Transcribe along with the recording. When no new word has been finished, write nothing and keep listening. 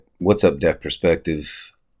What's up, Deaf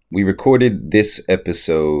Perspective? We recorded this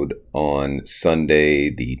episode on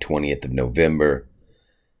Sunday, the 20th of November,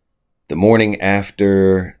 the morning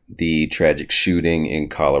after the tragic shooting in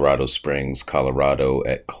Colorado Springs, Colorado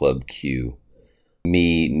at Club Q.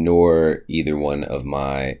 Me nor either one of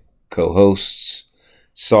my co-hosts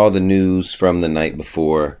saw the news from the night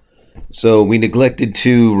before, so we neglected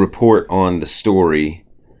to report on the story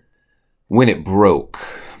when it broke,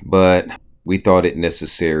 but we thought it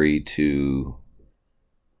necessary to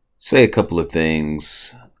say a couple of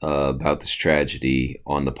things about this tragedy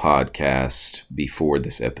on the podcast before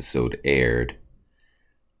this episode aired.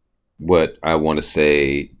 What I want to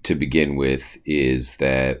say to begin with is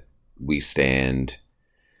that we stand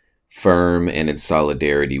firm and in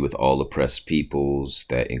solidarity with all oppressed peoples.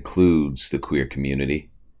 That includes the queer community.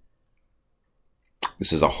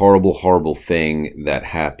 This is a horrible, horrible thing that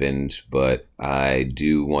happened, but I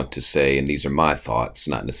do want to say, and these are my thoughts,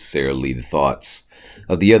 not necessarily the thoughts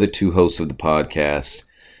of the other two hosts of the podcast,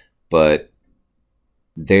 but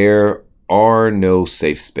there are no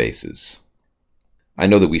safe spaces. I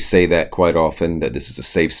know that we say that quite often, that this is a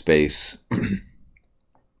safe space.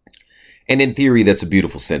 And in theory, that's a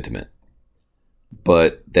beautiful sentiment.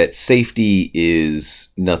 But that safety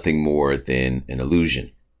is nothing more than an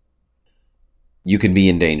illusion. You can be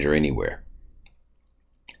in danger anywhere.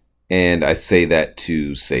 And I say that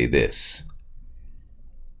to say this.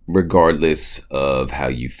 Regardless of how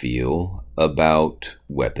you feel about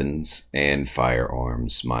weapons and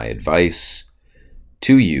firearms, my advice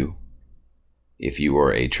to you, if you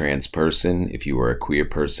are a trans person, if you are a queer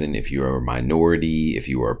person, if you are a minority, if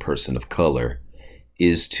you are a person of color,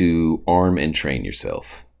 is to arm and train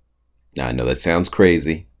yourself. Now, I know that sounds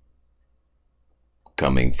crazy,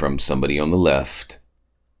 coming from somebody on the left,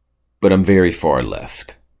 but I'm very far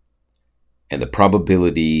left. And the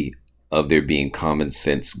probability of there being common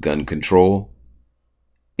sense gun control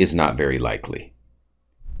is not very likely.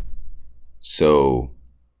 So,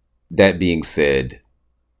 that being said,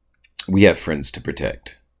 we have friends to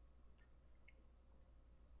protect.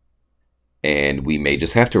 And we may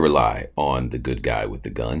just have to rely on the good guy with the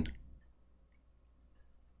gun.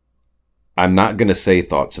 I'm not going to say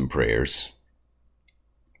thoughts and prayers,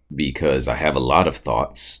 because I have a lot of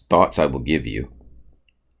thoughts I will give you,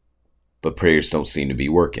 but prayers don't seem to be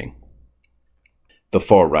working. The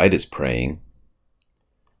far right is praying,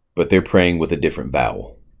 but they're praying with a different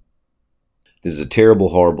vowel. This is a terrible,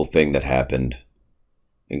 horrible thing that happened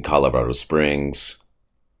in Colorado Springs,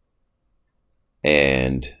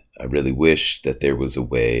 and I really wish that there was a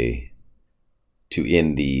way to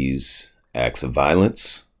end these acts of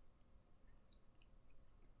violence,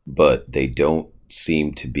 but they don't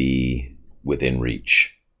seem to be within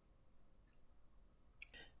reach.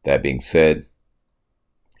 That being said,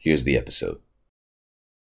 here's the episode.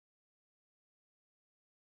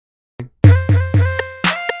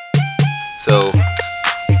 So,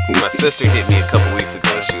 my sister hit me a couple weeks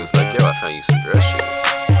ago. She was like, yo, I found you some dress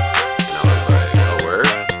shoes. And I was like, oh, word?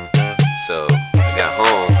 So, I got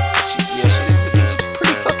home. She's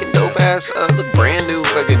pretty fucking dope ass. Look brand new.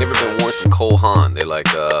 Like they've never been worn. Some Cole Haan. They like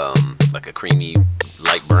a creamy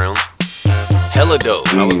light brown. Hella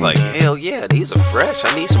dope. I was like, hell yeah, these are fresh.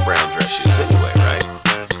 I need some brown dress shoes anyway,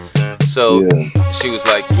 right? So She was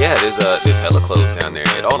like, yeah, there's hella clothes down there.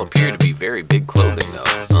 It all appeared to be very big clothing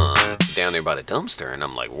though. Down there by the dumpster. And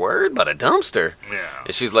I'm like, word, by the dumpster? Yeah.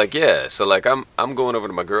 And she's like, yeah. So like I'm going over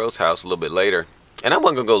to my girl's house a little bit later. And I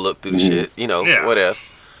wasn't gonna go look through the shit, whatever.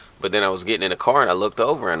 But then I was getting in the car and I looked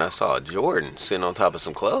over and I saw a Jordan sitting on top of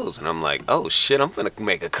some clothes. And I'm like, oh shit, I'm finna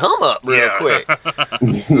make a come up real quick.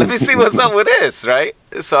 Let me see what's up with this, right?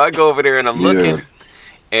 So I go over there and I'm looking,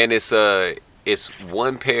 and it's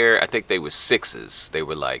one pair, I think they were sixes. They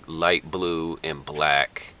were like light blue and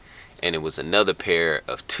black. And it was another pair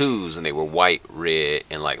of twos, and they were white, red,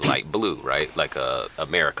 and like light blue, right? Like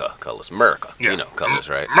America colors, colors,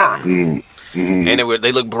 right? And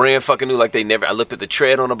they look brand fucking new, like they never. I looked at the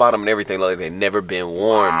tread on the bottom and everything, like they never been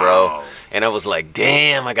worn, bro. And I was like,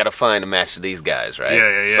 damn, I gotta find a match to these guys, right?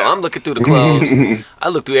 Yeah. So I'm looking through the clothes. I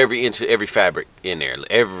looked through every inch of every fabric in there,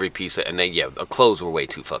 every piece of, and the clothes were way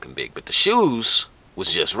too fucking big, but the shoes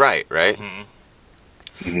was just right?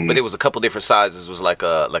 But it was a couple different sizes. It was like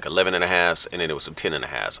 11 and a halves, and then there was some 10 and a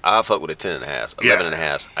halves. I fuck with a 10 and a halves. 11 and a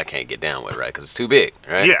halves, I can't get down with, right? Because it's too big,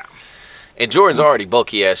 right? Yeah. And Jordan's already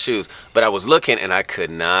bulky ass shoes, but I was looking and I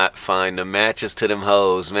could not find the matches to them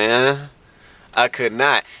hoes, man. I could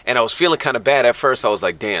not. And I was feeling kind of bad at first. I was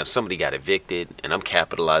like, damn, somebody got evicted, and I'm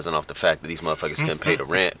capitalizing off the fact that these motherfuckers couldn't pay the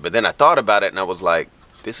rent. But then I thought about it, and I was like,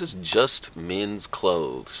 this is just men's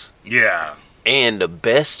clothes. Yeah. And the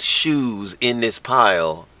best shoes in this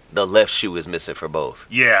pile the left shoe is missing for both.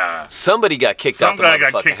 Yeah. Somebody got kicked out the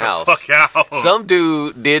motherfucking house. The fuck out. Some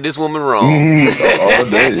dude did this woman wrong. All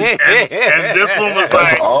day. and this one was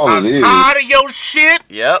like, I'm it is. tired of your shit.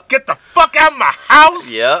 Yep. Get the fuck out of my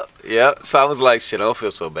house. Yep. So I was like, shit, I don't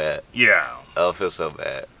feel so bad. Yeah. I don't feel so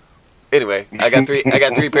bad. Anyway, I got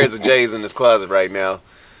three pairs of J's in this closet right now.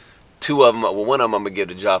 Two of them, well, one of them I'm gonna give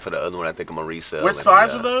to Joff, for the other one I think I'm gonna resell. What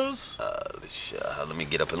size are those? Let me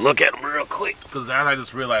get up and look at them real quick. Because I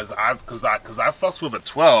just realized I fussed with a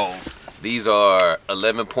 12. These are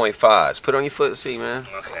 11.5s. Put it on your foot and see, man.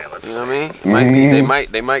 Okay, let's You see. know what I mean? It might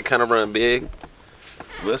be, they might kind of run big.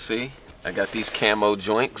 We'll see. I got these camo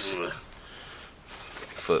joints. Ugh.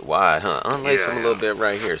 Foot wide, huh? Unlace them a Yeah. little bit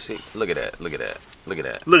right here. See? Look at that. Look at that. Look at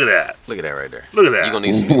that. Look at that. Look at that right there. Look at that. You're gonna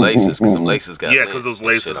need some new laces because some laces got Yeah, lint because those and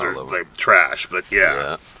laces shit are all over. like trash, but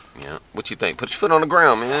yeah. Yeah. What you think? Put your foot on the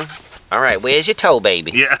ground, man. All right, where's your toe,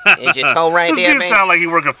 baby? Yeah. Is your toe right This there, dude baby? sound like he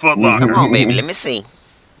work at Foot Locker. Come on, baby, let me see.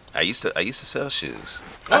 I used to sell shoes.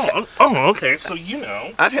 Oh, okay. So you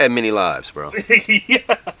know. I've had many lives, bro. Yeah.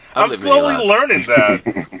 I'm lived many slowly lives. learning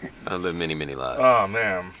that. I've lived many lives. Oh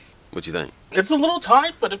man. What you think? It's a little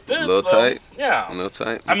tight, but it fits. A little so, tight? Yeah. A little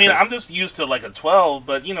tight? I mean, Okay. I'm just used to like a 12,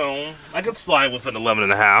 but you know, I could slide with an 11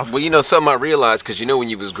 and a half. Well, you know something I realized, because you know when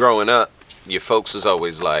you was growing up, your folks was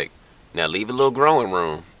always like, now leave a little growing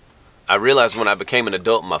room. I realized when I became an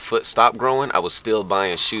adult and my foot stopped growing, I was still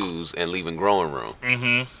buying shoes and leaving growing room.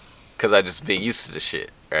 Mm-hmm. Because I just been used to the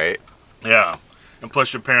shit, right? Yeah. And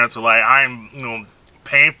plus your parents are like, I'm,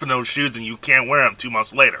 paying for those shoes and you can't wear them 2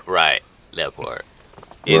 months later. Right. That part.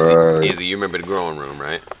 Right. Izzy, you remember the growing room,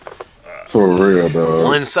 right? For real, dog.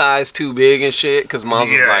 One size too big and shit, because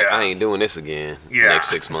mom's was Yeah, like, yeah. I ain't doing this again Yeah. next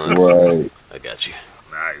 6 months. Right. I got you.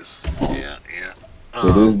 Nice. Yeah.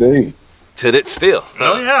 To this day. To it still.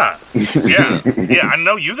 Oh, yeah. Yeah. Yeah, I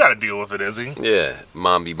know you got to deal with it, Izzy. Yeah,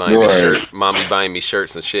 mom be buying me Right. Mom be buying me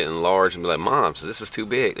shirts and shit in large and be like, Mom, so this is too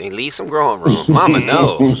big. And leave some growing room. Mama,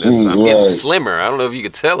 no. I'm getting Right. slimmer. I don't know if you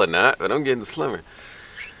could tell or not, but I'm getting slimmer.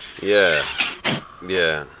 Yeah.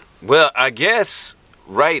 Well, I guess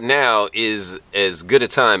right now is as good a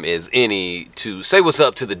time as any to say what's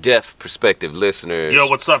up to the Deaf Perspective listeners. Yo,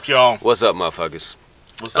 what's up, y'all? What's up, motherfuckers?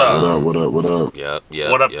 What's What up? up, what up, what up? Yep.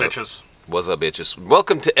 What up, yep. bitches? What's up, bitches?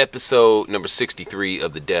 Welcome to episode number 63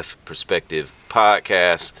 of the Deaf Perspective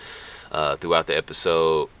podcast. Throughout the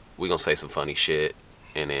episode, we're going to say some funny shit,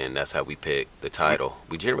 and then that's how we pick the title.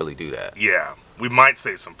 We generally do that. Yeah. We might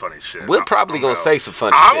say some funny shit. We're probably I going don't to know. say some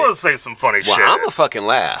funny I'm shit. going to say some funny Well, shit. I'm going to fucking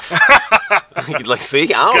laugh. Like, see, I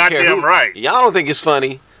don't care. Goddamn right. Y'all don't think it's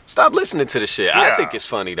funny. Stop listening to the shit. I Yeah. think it's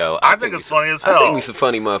funny, though. I think it's funny as I think hell. we some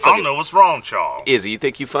funny motherfuckers. I don't know what's wrong, y'all. Izzy, you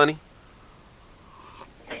think you funny?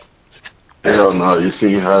 Hell no, you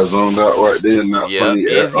see how it's on that right there? Not Yeah, funny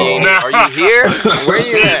at Izzy, ain't all. it? Are you here? Where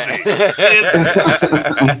you at?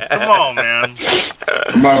 Izzy. Come on, man.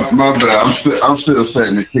 My bad. I'm still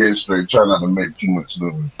setting the kids straight. Try not to make too much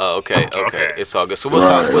noise. Oh, okay. Okay. It's all good. So we'll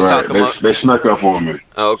talk about. They snuck up on me.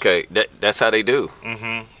 Oh, okay, that's how they do.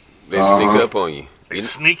 Mm-hmm. They sneak up on you. They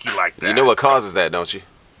sneaky like that. You know what causes that, don't you?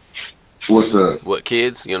 What's that? What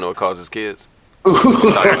kids? You know what causes kids?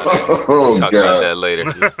 Oh Talk about God! that later.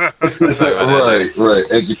 Talk about that later. Right.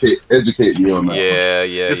 Educate me on that. Yeah.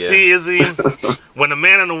 You see, Izzy, when a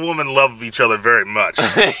man and a woman love each other very much,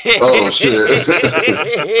 Oh shit!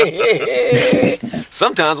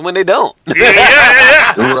 Sometimes when they don't.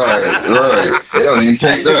 yeah. right. They don't even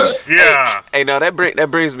take that. Yeah. Hey, now that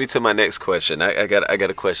brings me to my next question. I got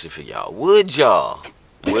a question for y'all. Would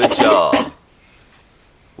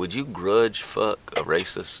you grudge fuck a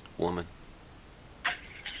racist woman?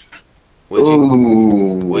 Would you?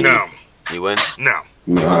 Ooh. Would No. you wouldn't? No.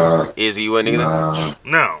 Nah. Izzy, you wouldn't either? Nah.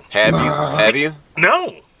 No. Have Nah. you?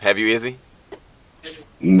 No. Have you, Izzy?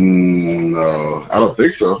 No. I don't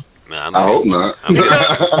think so. Nah, I hope not.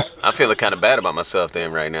 I'm feeling kind of bad about myself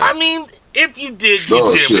then right now. I mean, if you did, you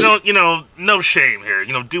Oh, did. shit. We don't, no shame here.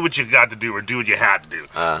 Do what you got to do or do what you had to do.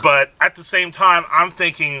 But at the same time, I'm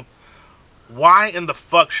thinking, why in the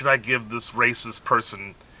fuck should I give this racist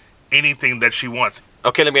person anything that she wants?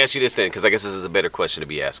 Okay, let me ask you this then, because I guess this is a better question to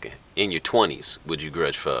be asking. In your 20s, would you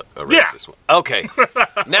grudge fuck a Yeah. racist one? Okay.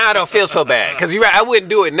 Now I don't feel so bad. Because you're right, I wouldn't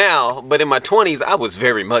do it now, but in my 20s, I was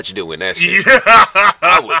very much doing that shit.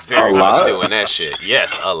 I was very A much lot? doing that shit.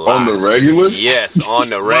 Yes, a lot. On the regular? Yes, on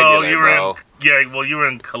the regular, you bro. you were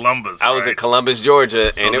in Columbus. I was right? in Columbus,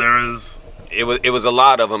 Georgia, So and there is. it was a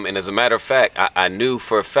lot of them. And as a matter of fact, I knew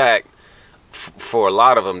for a fact, for a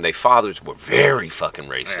lot of them, their fathers were very fucking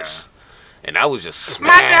racist. And I was just My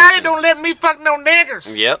smashing. daddy don't let me fuck no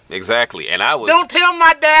niggers. Yep, exactly. And I was... Don't tell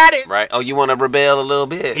my daddy. Right? Oh, you want to rebel a little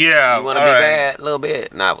bit? Yeah, You want to be all right. bad a little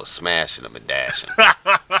bit? And I was smashing them and dashing.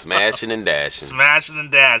 Smashing and dashing. Smashing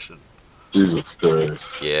and dashing. Jesus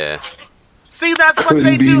Christ. Yeah. See, that's what Couldn't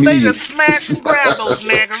they be do. They me. just smash and grab those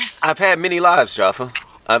niggers. I've had many lives, Jaffa.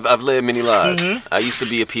 I've lived many lives. Mm-hmm. I used to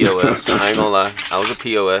be a POS. I ain't gonna lie. I was a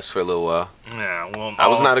POS for a little while. Yeah, well, I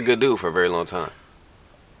was not a good dude for a very long time.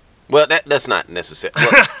 Well, that's not necessary.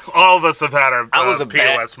 Well, all of us have had our I was a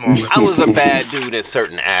POS bad, moments. I was a bad dude in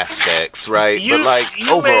certain aspects, right? You, but like you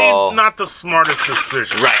overall, made not the smartest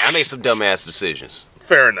decision. right? I made some dumbass decisions.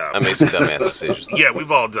 Fair enough. I made some dumbass decisions. Yeah,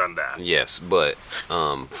 we've all done that. Yes, but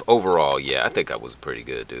overall, yeah, I think I was a pretty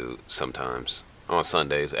good dude sometimes on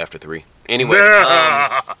Sundays after 3. Anyway,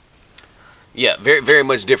 yeah, very very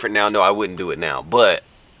much different now. No, I wouldn't do it now. But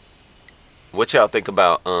what y'all think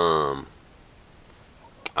about? I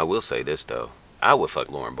will say this though. I would fuck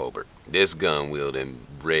Lauren Boebert. This gun wielding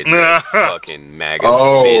redneck fucking MAGA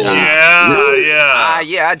Oh, bitch.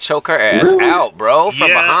 Yeah. I'd choke her ass out, bro, from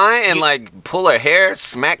Yeah. behind and like pull her hair,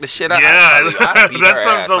 smack the shit out. Yeah, I'd beat that her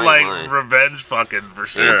sounds ass, so I ain't like lying. revenge fucking for And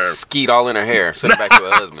sure. skeet all in her hair, send it back to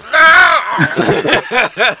her husband.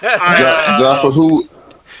 Jaffa, who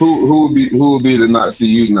would be the Nazi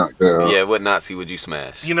you knocked down? Yeah, what Nazi would you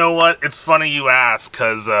smash? You know what? It's funny you ask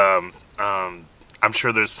because I'm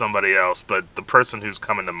sure there's somebody else, but the person who's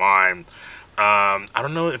coming to mind, I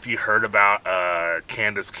don't know if you heard about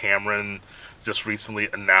Candace Cameron just recently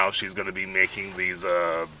announced she's going to be making these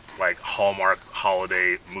like Hallmark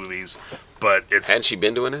holiday movies, but it's Hadn't she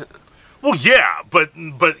been doing it? well, yeah, but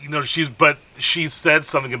you know she said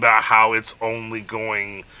something about how it's only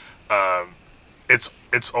going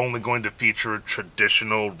it's only going to feature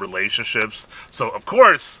traditional relationships. So of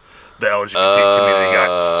course the LGBT community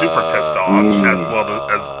got super pissed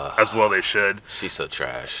off as well they should. She's so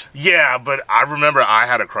trash. Yeah, but I remember I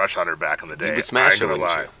had a crush on her back in the day. You would smash her, I ain't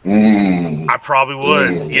gonna wouldn't lie. you? I probably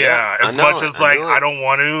would. Yeah, I as know much it, as I like know I it. don't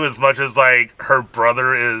want to, as much as like her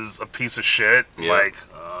brother is a piece of shit. Yeah. Like,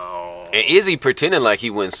 And Izzy pretending like he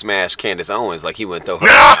wouldn't smash Candace Owens, like he wouldn't throw her.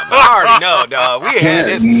 I already know, dog. We had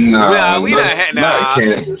this. We done had. not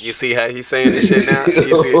Candace. You see how he's saying this shit now?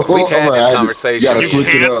 You see, we've had this conversation. gotta you switch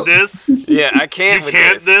it can't up. this. Yeah, I can't You with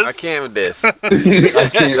can't this. this? I can't with this. I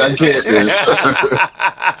can't.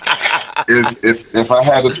 If I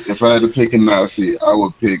had to pick a Nazi, I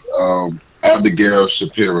would pick Abigail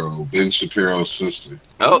Shapiro, Ben Shapiro's sister.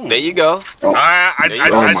 Oh, there you go. Oh, I There you go.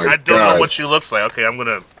 don't Oh my know God. what she looks like. Okay, I'm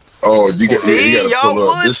gonna. oh, you got See, you y'all gotta pull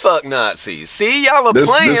up. would This, fuck Nazis. See, y'all are this,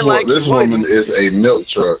 playing this, like this you woman would. is a milk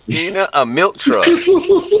truck. You know, a milk truck.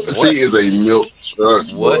 She is a milk truck.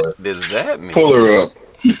 Boy. What does that mean? Pull her up.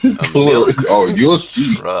 A Pull milk her. Oh, you'll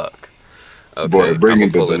see. truck. Okay, Boy, bring I'm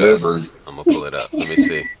it gonna to pull it up. delivery. I'm gonna pull it up. Let me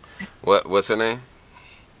see. What's her name?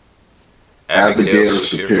 Abigail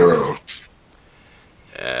Shapiro.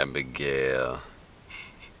 Abigail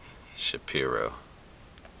Shapiro.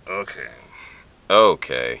 Okay.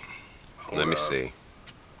 Okay. Let me up. see.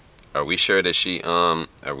 Are we sure that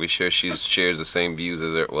are we sure she shares the same views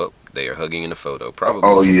as her? Well, they are hugging in the photo. Probably.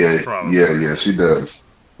 Oh yeah, Probably. yeah, she does.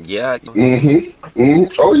 Yeah.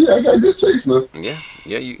 Oh yeah, I got good taste now. Yeah.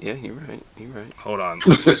 You're right. You're right. Hold on.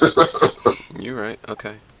 You're right.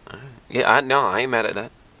 Okay. All right. Yeah. I ain't mad at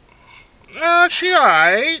that. She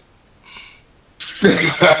alright.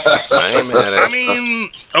 I ain't mad at I it. mean,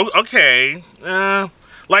 okay.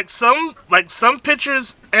 Like some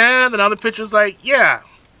pictures, and then other pictures, like yeah.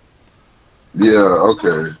 Yeah,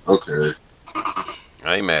 okay.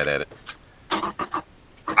 I ain't mad at it.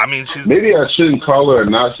 I mean, she's Maybe I shouldn't call her a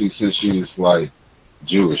Nazi since she's like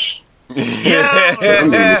Jewish. yeah.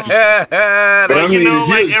 But But I you mean, know,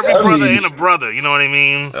 like here's- every I brother mean- ain't a brother. You know what I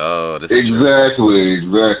mean? Oh, this is true.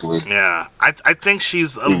 Exactly. Yeah. I think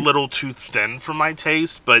she's a little too thin for my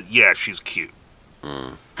taste, but yeah, she's cute.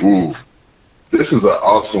 Mm. This is an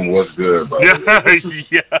awesome what's good, by the way.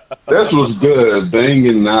 Yeah. That's what's good.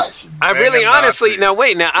 Banging Nazi. I really Random honestly Nazis. now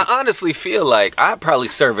wait now I honestly feel like I'd probably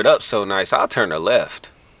serve it up so nice I'll turn her left.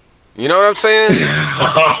 You know what I'm saying?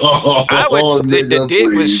 I would. Oh, The nigga, dick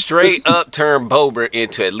would please. straight up turn Boebert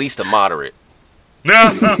into at least a moderate.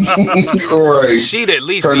 Right. She'd at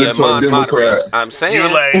least Turn be a into a moderate. Democrat. I'm saying.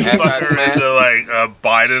 You're like after I fuck her smash, into like she's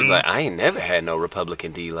Biden. like, I ain't never had no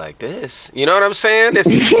Republican D like this. You know what I'm saying?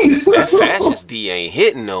 That fascist D ain't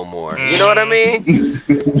hitting no more. You know what I mean?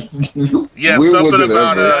 Yeah, Where something was it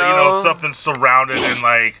about ever? something surrounded in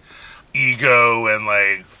like ego and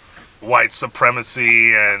like white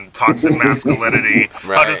supremacy and toxic masculinity.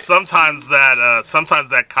 Right. Sometimes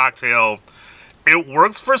that cocktail it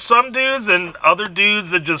works for some dudes, and other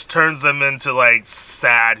dudes it just turns them into like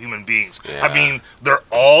sad human beings. Yeah. I mean, they're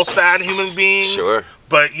all sad human beings. Sure.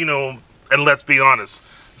 But and let's be honest,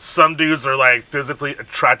 some dudes are like physically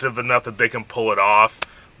attractive enough that they can pull it off,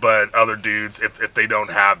 but other dudes, if they don't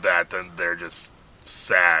have that, then they're just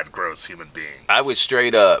sad, gross human beings. I would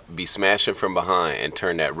straight up be smashing from behind and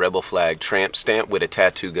turn that rebel flag tramp stamp with a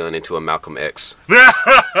tattoo gun into a Malcolm X.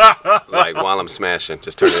 Like while I'm smashing,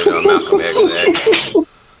 just turn it into a Malcolm X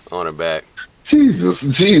on her back.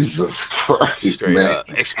 Jesus Christ, Straight man. up.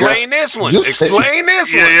 Explain this one. Just Explain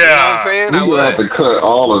this one. Yeah, You know what I'm saying? We I will have to would. cut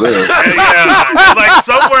all of this. Yeah, like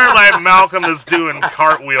somewhere like Malcolm is doing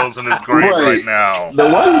cartwheels in his grave right now.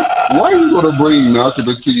 Now, why are you gonna bring Malcolm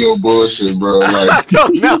into your bullshit, bro? I Like,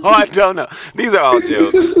 don't know. These are all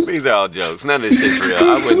jokes. None of this shit's real.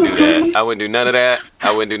 I wouldn't do that. I wouldn't do none of that.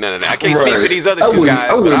 I can't speak for these other two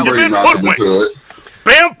guys, but I bring been Malcolm into it.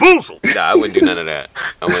 Bamboozled. Nah, I wouldn't do none of that.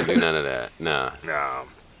 Nah. No,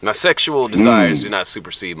 My sexual desires do not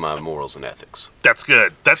supersede my morals and ethics. that's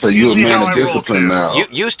good. That's So you're a usually man how of I roll discipline too. now.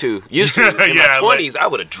 Used to. In Yeah, my 20s, I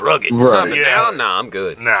would have drug it. Right. Yeah. Now, I'm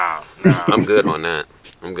good. No. I'm good on that.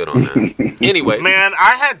 Anyway. Man,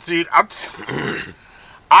 I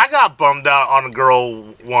got bummed out on a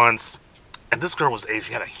girl once, and this girl was Asian.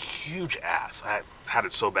 She had a huge ass. I had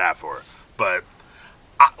it so bad for her. But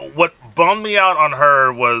what bummed me out on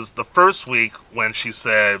her was the first week when she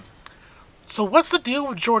said, "So what's the deal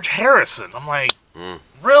with George Harrison?" I'm like,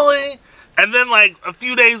 really? And then like a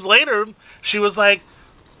few days later, she was like,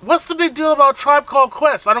 "What's the big deal about Tribe Called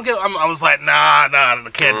Quest?" I was like, nah,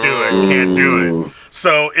 can't do it.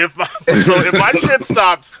 So if my shit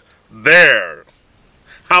stops there,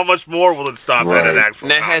 how much more will it stop at an actual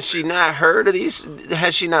Now, has she conference? not heard of these?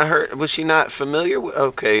 Has she not heard? Was she not familiar with?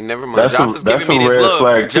 Okay, never mind. That's Joff is that's giving me a this red look.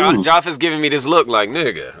 flag, too. Joff is giving me this look like,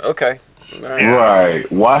 nigga. Okay. All right.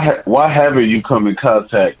 Right. Why haven't you come in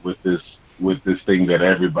contact with this thing that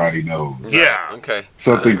everybody knows? Yeah. Okay.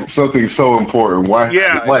 Something so important. Why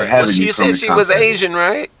Yeah. why Well, haven't she you come said in she was contact? Asian,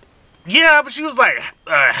 right? Yeah, but she was like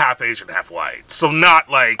half Asian, half white. So not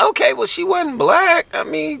like. Okay, well, she wasn't black. I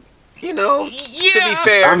mean, to be Yeah.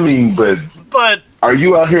 fair. I mean, But are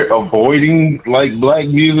you out here avoiding like black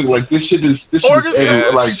music? Like this shit is Or just- everywhere.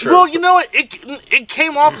 Yeah, Like it's true. well, it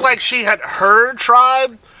came off like she had heard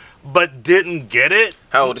Tribe, but didn't get it.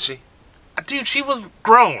 How old is she? Dude, she was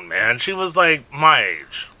grown, man. She was like my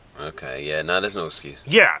age. Okay, yeah, there's no excuse.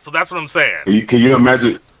 Yeah, so that's what I'm saying. Can you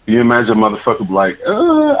imagine? Can you imagine a motherfucker be like,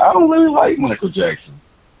 I don't really like Michael Jackson.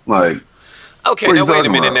 Like, Okay, What are now you wait a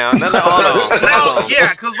talking minute about? now. No, hold on. No,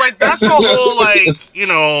 yeah, because like that's a whole like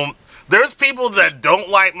there's people that don't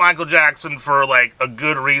like Michael Jackson for like a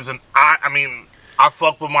good reason. I mean, I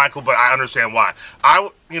fuck with Michael, but I understand why.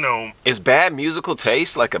 Is bad musical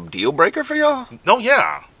taste like a deal breaker for y'all? No,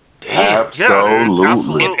 yeah. Damn. absolutely.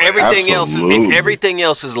 absolutely. If everything Absolutely.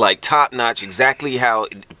 else is like top notch, exactly how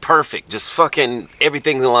perfect, just fucking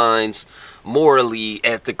everything aligns morally,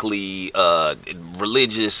 ethically,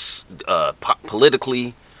 religious,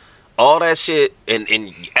 politically, all that shit, and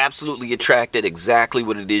absolutely attracted exactly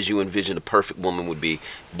what it is you envision a perfect woman would be,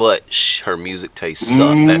 but her music tastes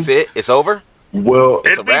suck. That's it. It's over. Well,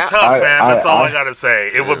 It's It'd a be wrap. tough, man. That's all I I- gotta say.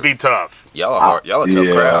 It would be tough. Y'all are hard. Y'all a tough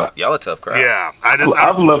Yeah. crowd. Y'all a tough crowd. Yeah,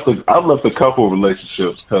 I've left a couple of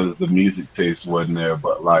relationships because the music taste wasn't there.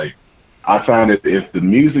 But like, I found that if the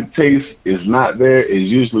music taste is not there, it's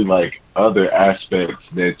usually like other aspects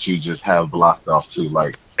that you just have blocked off too.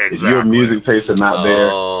 Like, if your Exactly. music tastes are not there,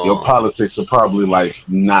 Oh. your politics are probably like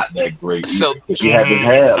not that great. So- because you haven't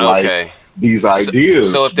had like Okay. these ideas.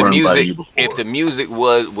 So if the run by music you before. if the music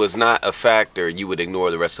was not a factor, you would ignore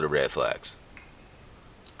the rest of the red flags.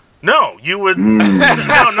 No, you would.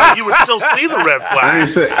 Mm. No, you would still see the red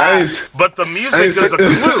flags. But the music is a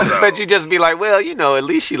clue, though. But you just be like, well, at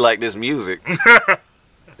least she like this music.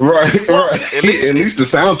 right. at least- the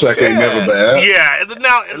soundtrack ain't never bad. Yeah.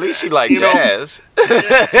 Now, At least she like you know, jazz.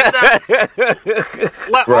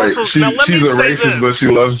 Right. Also, She, now let me she's a say racist, but this. she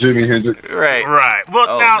loves Jimi Hendrix. Right. Right. Well,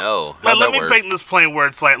 Oh, now no. let How's that me work? paint this plane where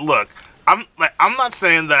it's like, look, I'm not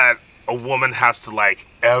saying that a woman has to like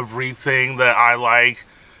everything that I like,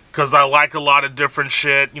 because I like a lot of different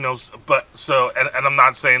shit, But and I'm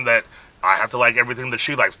not saying that I have to like everything that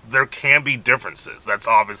she likes. There can be differences. That's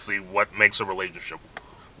obviously what makes a relationship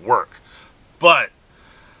work. But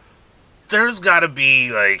there's got to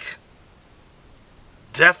be like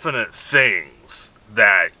definite things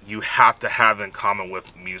that you have to have in common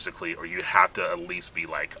with musically, or you have to at least be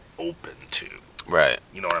like open to. Right.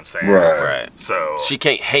 You know what I'm saying? Right. Right. So She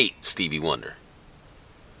can't hate Stevie Wonder.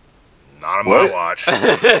 not on What? my watch. What?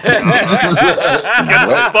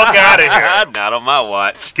 fuck out of here. Not on my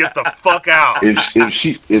watch. Get the fuck out.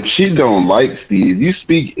 If she don't like Steve, you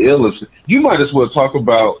speak ill of. You might as well talk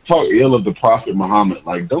ill of the Prophet Muhammad.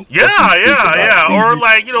 Like, don't. Yeah. Or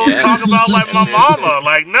like, talk about like my mama.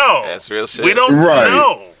 Like, no, That's real shit. we don't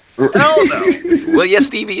know. Hell no. Well, yeah,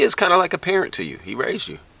 Stevie is kind of like a parent to you. He raised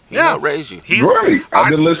you. He helped raise you. He's Right. I've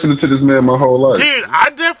been listening to this man my whole life. Dude, I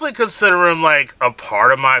definitely consider him like a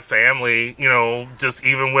part of my family, just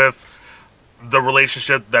even with the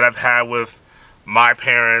relationship that I've had with my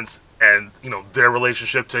parents and, their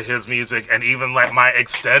relationship to his music, and even like my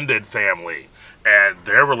extended family and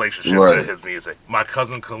their relationship to his music. My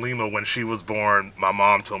cousin Kalima, when she was born, my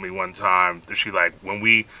mom told me one time that she like, when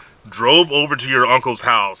we drove over to your uncle's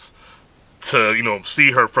house to,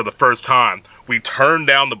 see her for the first time, we turned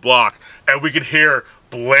down the block and we could hear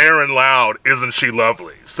blaring loud, "Isn't she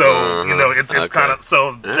lovely?" So, it's kind of,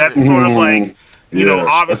 so that's sort of like,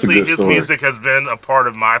 obviously his music has been a part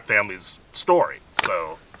of my family's story.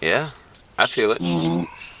 So, Yeah, I feel it.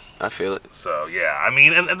 I feel it. So yeah, I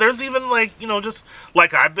mean, and there's even like, just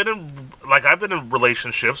like I've been in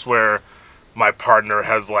relationships where my partner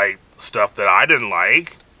has like stuff that I didn't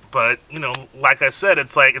like, but like I said,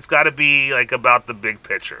 it's like it's got to be like about the big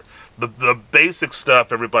picture, the basic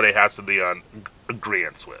stuff everybody has to be on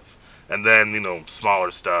agreement with, and then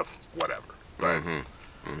smaller stuff, whatever. But,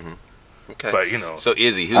 Okay. But So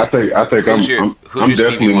Izzy, I think I'm Stevie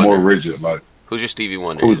definitely Wonder? more rigid. Like, Who's your Stevie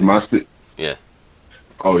Wonder? who's my Yeah.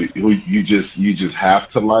 Oh, who you just have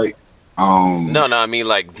to like. No, I mean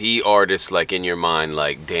like the artist, like in your mind,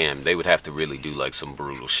 like damn, they would have to really do like some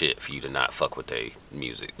brutal shit for you to not fuck with their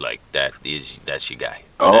music. Like that's your guy.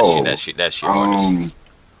 Oh, that's your artist.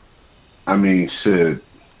 I mean, shit.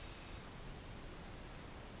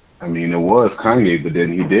 I mean, it was Kanye, but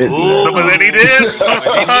then he did. Ooh, but then he did. Then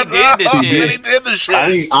he did the shit. Then he did the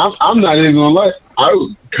shit. I'm not even gonna lie.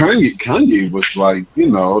 Kanye was like,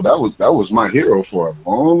 that was my hero for a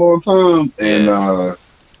long time, and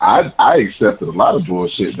I accepted a lot of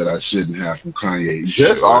bullshit that I shouldn't have from Kanye,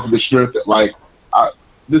 just off the strength that like,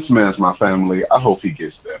 this man's my family. I hope he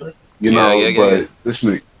gets better, but this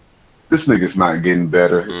nigga's not getting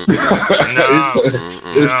better.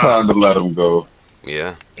 It's time to let him go.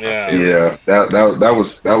 Yeah. That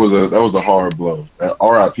was a hard blow.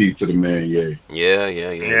 R.I.P. to the man. Yeah.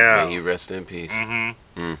 May he rest in peace.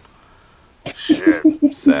 Shit.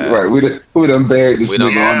 Sad. Right, we done buried this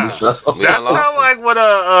nigga on the show. That's kind of like what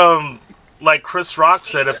like Chris Rock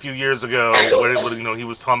said a few years ago, where he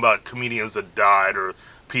was talking about comedians that died or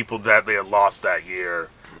people that they had lost that year.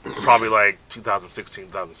 It's probably like 2016,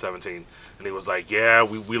 2017, and he was like, "Yeah,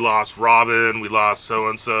 we lost Robin, we lost so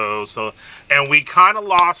and so, and we kind of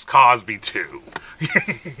lost Cosby too."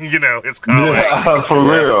 It's kind of like for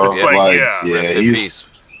real. It's like Rest in peace.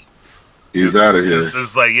 He's out of here.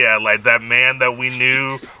 It's like like that man that we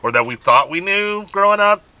knew or that we thought we knew growing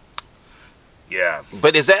up. Yeah.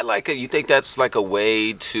 But is that like you think that's like a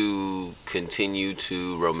way to continue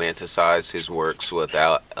to romanticize his works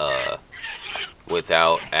without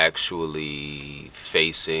actually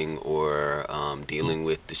facing or dealing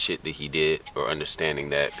with the shit that he did, or understanding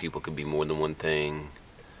that people could be more than one thing?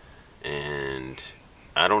 And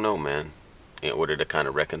I don't know, man, in order to kind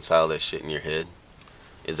of reconcile that shit in your head,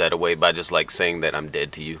 is that a way by just like saying that I'm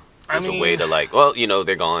dead to you? There's a way to like,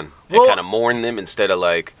 they're gone, and kind of mourn them instead of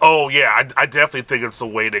like. Oh yeah, I definitely think it's a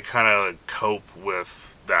way to kind of cope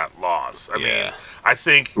with that loss. I mean, I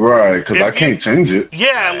think right, because I can't change it.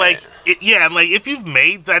 Yeah, like if you've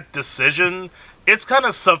made that decision, it's kind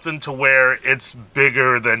of something to where it's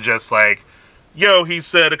bigger than just like, he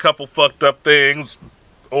said a couple fucked up things,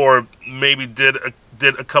 or maybe did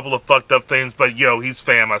a couple of fucked up things, but he's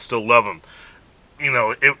fam, I still love him.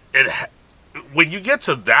 When you get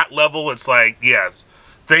to that level, it's like, yes,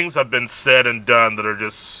 things have been said and done that are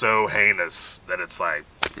just so heinous that it's like,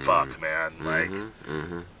 fuck, man. Like,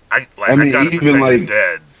 I gotta even pretend like you're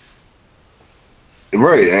dead.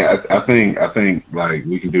 Right. I think like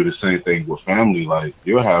we can do the same thing with family. Like,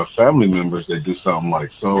 you'll have family members that do something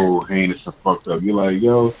like so heinous and fucked up. You're like,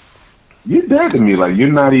 yo, you're dead to me. Like,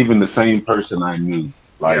 you're not even the same person I knew.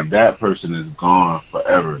 Like, that person is gone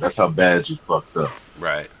forever. That's how bad you fucked up.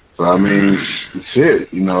 Right. So, I mean,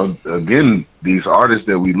 shit, again, these artists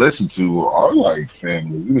that we listen to are like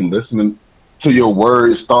family. We've been listening to your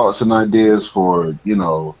words, thoughts, and ideas for,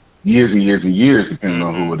 years and years and years, depending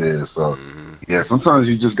on who it is. So, yeah, sometimes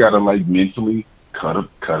you just gotta, like, mentally cut a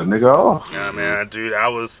nigga off. Yeah, man, dude, I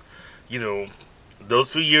was,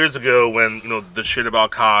 those few years ago when, the shit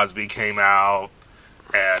about Cosby came out,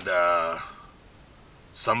 and,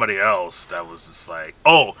 somebody else that was just like,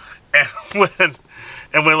 and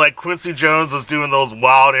And when like Quincy Jones was doing those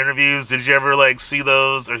wild interviews, did you ever like see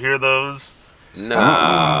those or hear those?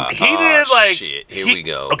 Nah. He did like shit. Here we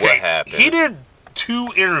go. Okay, What happened? he did 2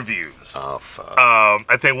 interviews. Oh fuck.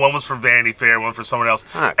 I think one was for Vanity Fair, one for someone else,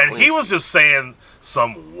 Ah, and he Quincy. was just saying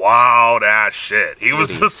some wild ass shit. He was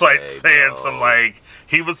did he just like say, saying bro? some like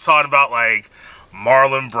he was talking about like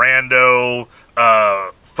Marlon Brando,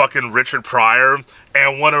 fucking Richard Pryor,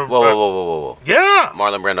 and one of Whoa. yeah,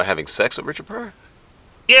 Marlon Brando having sex with Richard Pryor?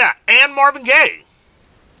 yeah, and Marvin Gaye.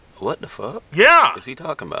 What the fuck Yeah, is he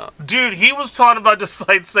talking about? dude, he was talking about just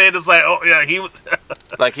like saying it's like, oh yeah, he was.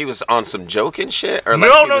 Like he was on some joking shit, or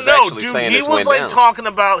like No, he no, was no, actually dude. saying He this was went like down? talking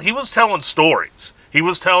about. He was telling stories. He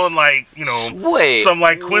was telling like Wait, some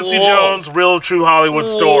like Quincy whoa. Jones, real true Hollywood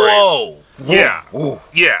stories. Whoa. Yeah, Whoa.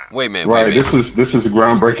 yeah. Wait a minute. Right. Wait a minute. This is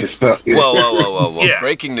groundbreaking stuff. Whoa. Yeah.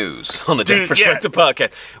 Breaking news on the Dude, Dead Perspective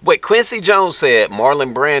podcast. Wait, Quincy Jones said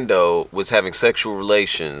Marlon Brando was having sexual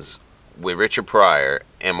relations with Richard Pryor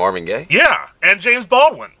and Marvin Gaye Yeah, and James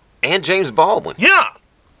Baldwin. and James Baldwin. Yeah,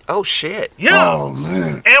 Oh shit. yeah. Oh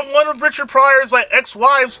man. And one of Richard Pryor's like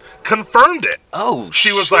ex-wives confirmed it. Oh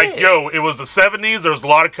She was shit. like, "Yo, it was the '70s. There was a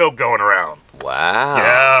lot of coke going around." Wow.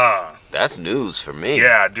 Yeah, That's news for me.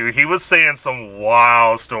 yeah, dude. He was saying some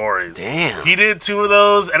wild stories. Damn. He did 2 of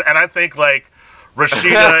those, and I think like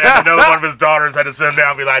Rashida and another one of his daughters had to sit him down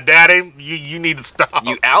and be like, "Daddy, you need to stop."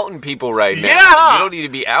 You outing people right now. Yeah. You don't need to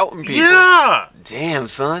be outing people. Yeah, Damn,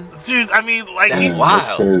 son. dude. I mean, like That's he,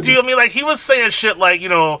 wild. Crazy. Dude, I mean, like he was saying shit like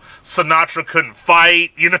Sinatra couldn't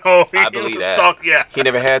fight. I believe that. Yeah, He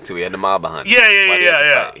never had to. He had the mob behind him. yeah, Why did he have to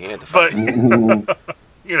yeah. fight? He had to fight. But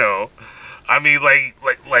I mean,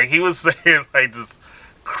 like he was saying like this,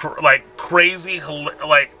 crazy,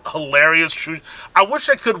 hilarious truth. I wish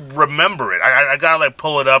I could remember it. I gotta like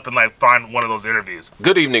pull it up and like find one of those interviews.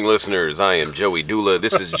 Good evening, listeners. I am Joey Dula.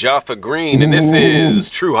 This is Jaffa Green, and this is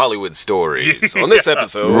True Hollywood Stories. On this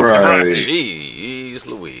episode, Right. jeez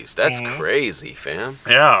Louise, that's crazy, fam.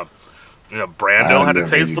 Yeah, Brando had a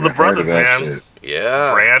taste for the brothers, man.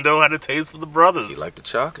 Yeah. Brando had a taste for the brothers. He liked the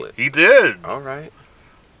chocolate. He did. All right.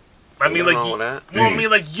 I mean, Nothing like, wrong with that. well, I mean,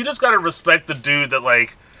 like, you just gotta respect the dude that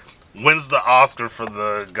like wins the Oscar for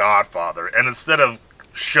The Godfather, and instead of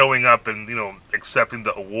showing up and accepting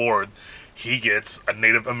the award, he gets a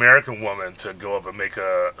Native American woman to go up and make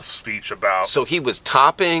a speech about. So he was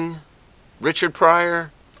topping Richard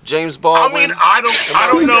Pryor, James I Baldwin. mean, I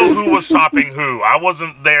don't know who was topping who. I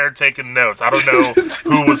wasn't there taking notes. I don't know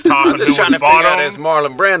who was topping, I'm who just trying was to figure out bottom. is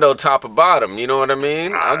Marlon Brando top or bottom. You know what I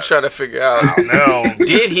mean? I'm trying to figure out. No.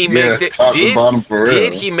 Did he Yeah, make top and bottom for real.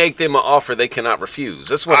 Did he make them an offer they cannot refuse?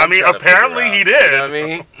 That's what I I'm mean, trying to figure apparently out. he did. You know what I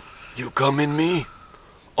mean? You come in me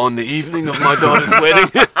on the evening of my daughter's wedding.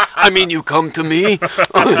 I mean, you come to me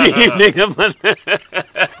on the evening of my.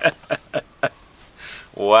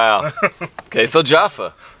 Wow. Okay, so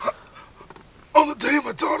Jaffa. On the day of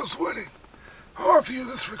my daughter's wedding, I offer you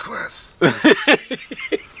this request. I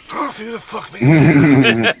offer you to fuck me.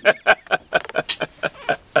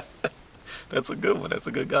 That's a good one. That's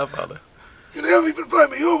a good Godfather. You never even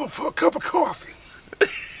invite me over for a cup of coffee.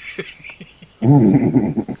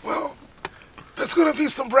 Well, there's gonna be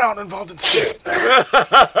some brown involved instead.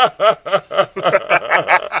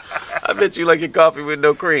 I bet you like your coffee with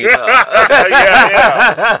no cream. Huh?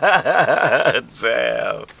 yeah.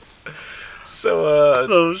 Damn. So,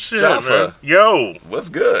 So shit, Jaffa. man. Yo. what's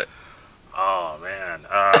good? Oh man.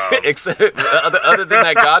 Except other than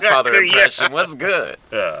that Godfather Yeah. impression, what's good?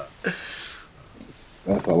 Yeah.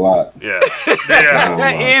 That's a lot. Yeah.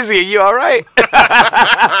 Yeah. Easy, you all right? Nah,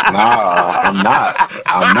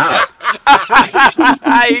 I'm not.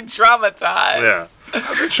 I ain't traumatized.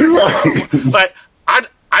 Yeah. Like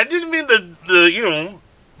I didn't mean the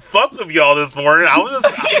fuck with y'all this morning.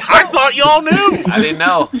 I thought y'all knew. I didn't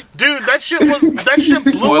know. Dude, that shit blew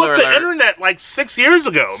Spoiler up the alert. internet like 6 years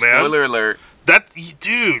ago, man. Spoiler alert.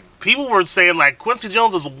 Dude, people were saying like Quincy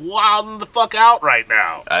Jones is wilding the fuck out right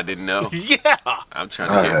now. I didn't know. Yeah. I'm trying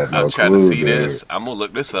I to hear. had no I'm trying to clue, see dude. this. I'm gonna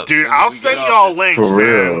look this up. Dude, soon as I'll we send get y'all off this. links, For man.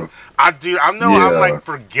 real. I know I'm Yeah. like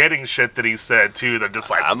forgetting shit that he said too. They're just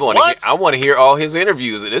like, I what? want to hear all his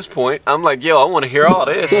interviews at this point. I'm like, yo, I want to hear all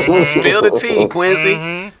this. Spill the tea,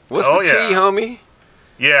 Quincy. What's Oh, the tea, yeah. homie?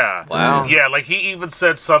 Yeah. Wow. Yeah, like he even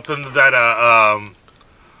said something that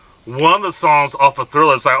one of the songs off of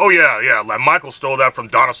Thriller is like, oh yeah, like Michael stole that from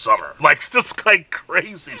Donna Summer. Like it's just like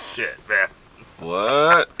crazy shit, man.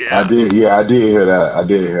 What? I did hear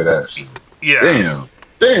that. Yeah.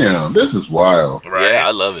 Damn, this is wild. Right. Yeah,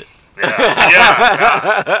 I love it.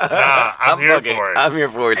 Nah, I'm here fucking- for it. I'm here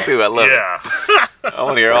for it too. I love Yeah. it. I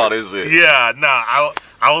want to hear all this shit. Yeah, nah,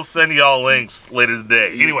 I will send y'all links later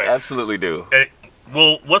today. You Anyway, absolutely do.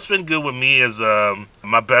 Well, what's been good with me is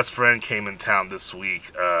my best friend came in town this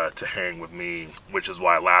week to hang with me, which is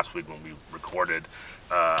why last week when we recorded,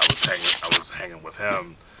 I was hanging with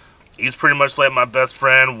him. He's pretty much like my best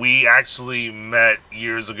friend. We actually met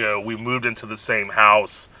years ago. We moved into the same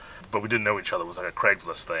house, but we didn't know each other. It was like a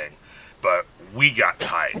Craigslist thing. But we got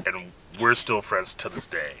tight, and we're still friends to this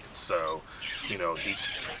day. So, we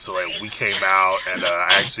came out, and I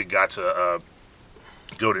actually got to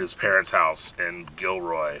go to his parents' house in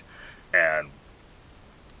Gilroy, and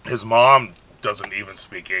his mom doesn't even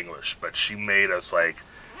speak English, but she made us like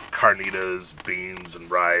carnitas, beans,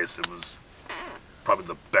 and rice. It was probably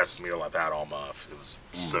the best meal I've had all month. It was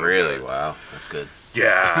so Really? good. Wow. That's good.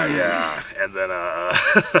 Yeah. And then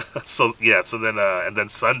and then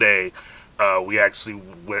Sunday we actually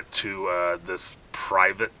went to this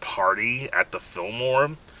private party at the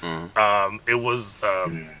Fillmore. It was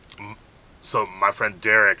so my friend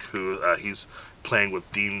Derek, who he's playing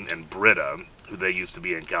with Dean and Britta, who they used to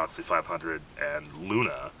be in Galaxy 500 and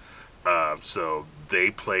Luna. So they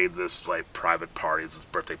played this like private party, this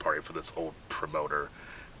birthday party for this old promoter,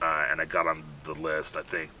 and I got on the list. I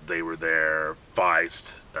think they were there,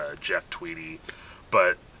 Feist, Jeff Tweedy,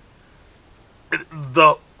 but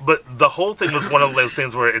the whole thing was one of those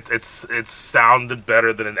things where it sounded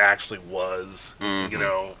better than it actually was, you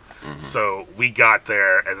know. So we got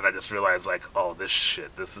there, and then I just realized like, oh, this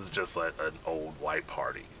is just like an old white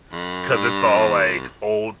party, because it's all like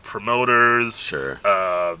old promoters,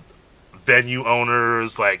 venue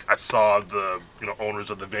owners. Like I saw the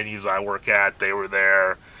owners of the venues I work at, they were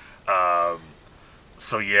there.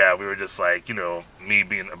 So yeah, we were just like, me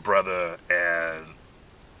being a brother and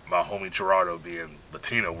my homie Gerardo being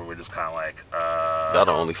Latino, we were just kind of like, Y'all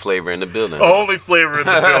the only flavor in the building. only flavor in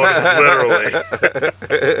the building,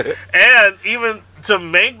 literally. And even to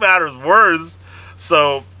make matters worse,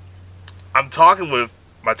 so I'm talking with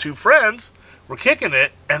my two friends, we're kicking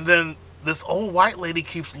it, and then this old white lady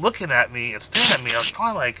keeps looking at me and staring at me. I'm kind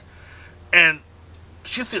of like, and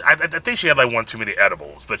I think she had like one too many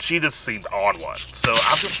edibles, but she just seemed on one. So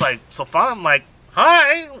I'm just like, so fine, I'm like,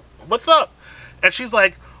 hi, what's up? And she's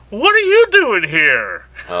like, what are you doing here?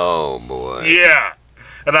 Oh boy. Yeah.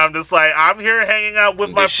 And I'm just like, I'm here hanging out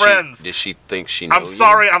with my friends. Did she think she knew I'm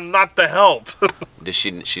sorry, I'm not the help. Did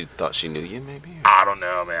she thought she knew you, maybe? I don't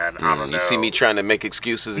know, man. I don't know. You see me trying to make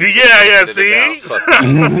excuses? Yeah, see? Fuck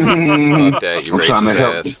that, you I'm trying to racist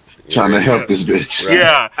help. ass. Trying to help this bitch. Right.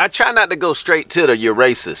 Yeah. I try not to go straight to the you're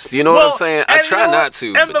racist. You know what I'm saying? I try not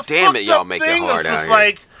to, but damn it, y'all make it hard out here.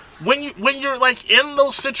 Like, when you're like in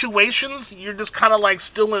those situations, you're just kind of like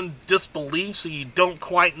still in disbelief, so you don't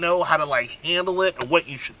quite know how to like handle it and what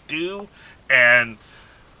you should do. And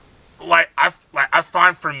I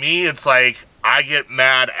find for me, it's like I get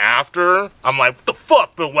mad after. I'm like, what the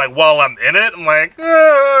fuck? But like while I'm in it, I'm like,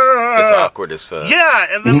 it's awkward as fuck. yeah.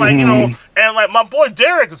 And then like and like my boy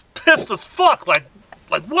Derek is pissed as fuck. Like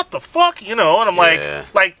what the fuck, And I'm like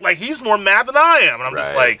he's more mad than I am, and I'm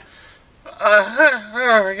just like.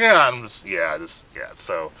 So,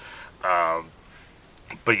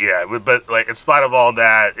 but like in spite of all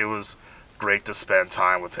that, it was great to spend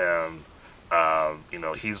time with him.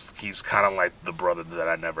 He's kind of like the brother that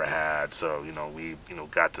I never had. So we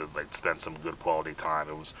got to like spend some good quality time.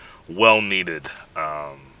 It was well needed.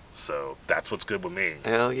 So that's what's good with me.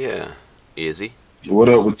 Hell yeah, Izzy. What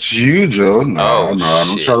up with you, Joe? No,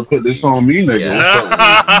 don't try to put this on me, nigga.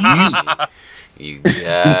 Yeah. You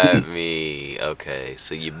got me. Okay,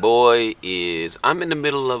 so your boy I'm in the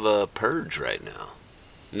middle of a purge right now.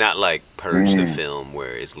 Not like Purge the film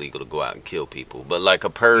where it's legal to go out and kill people, but like a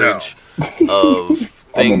purge of things.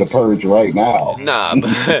 I'm in the purge right now.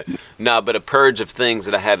 But a purge of things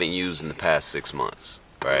that I haven't used in the past 6 months.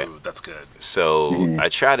 Right? Ooh, that's good. So I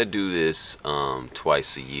try to do this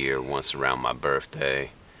twice a year, once around my birthday,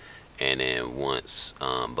 and then once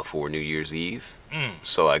before New Year's Eve.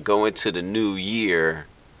 So I go into the new year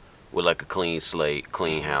with like a clean slate,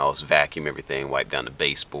 clean house, vacuum everything, wipe down the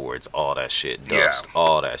baseboards, all that shit, dust,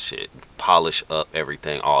 all that shit, polish up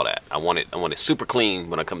everything, all that. I want it super clean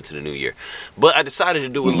when I come into the new year. But I decided to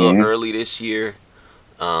do it a little early this year,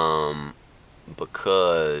 because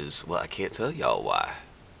I can't tell y'all why.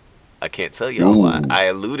 I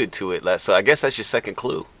alluded to it so I guess that's your second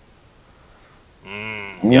clue.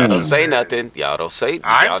 Y'all don't say nothing. Y'all don't say.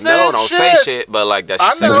 Y'all know don't say shit. But like that's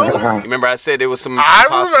your second clue. Remember I said there was some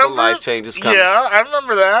possible life changes coming. Yeah, I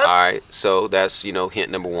remember that. All right, so that's hint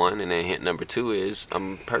number 1, and then hint number 2 is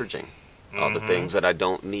I'm purging all the things that I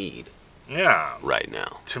don't need. Yeah. Right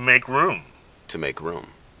now. To make room. To make room.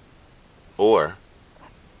 To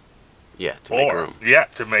make room. Yeah,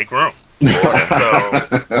 to make room.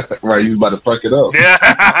 So Right, you about to fuck it up.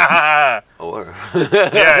 yeah, Or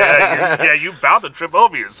you about to trip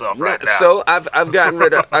over yourself right now. So I've gotten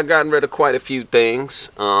rid of quite a few things.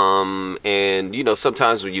 And you know,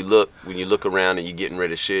 sometimes when you look around and you're getting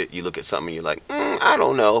rid of shit, you look at something and you're like, I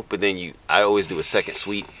don't know. But then I always do a second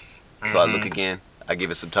sweep. So I look again. I give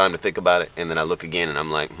it some time to think about it, and then I look again, and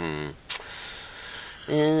I'm like,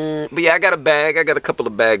 But yeah, I got a bag. I got a couple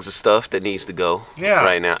of bags of stuff that needs to go. Yeah.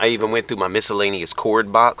 Right now, I even went through my miscellaneous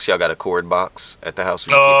cord box. Y'all got a cord box at the house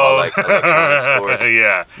where you keep all like electronics cords.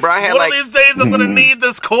 Yeah. Bro, I had One of these days I'm gonna need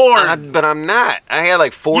this cord. but I'm not. I had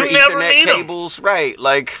like 4 You never Ethernet need 'em. cables, right?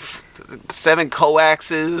 Like 7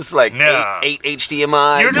 coaxes, like Yeah. 8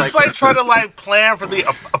 HDMI's. You're just like trying to like plan for the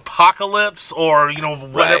apocalypse, or you know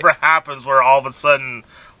whatever happens where all of a sudden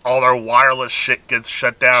all our wireless shit gets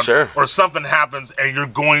shut down, Sure. or something happens and you're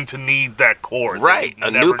going to need that cord. Right, that a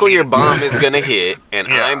you never nuclear needed. bomb is gonna hit, and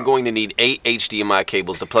Yeah. I'm going to need 8 HDMI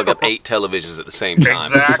cables to plug up 8 televisions at the same time.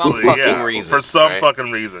 Exactly. For some fucking yeah. reason. For some right? fucking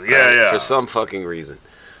reason. Yeah, Right? yeah. For some fucking reason.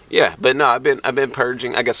 Yeah, but no, I've been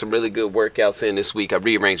purging. I got some really good workouts in this week. I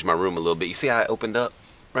rearranged my room a little bit. You see how I opened up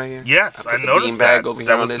right here? Yes, put I the noticed beanbag that. over here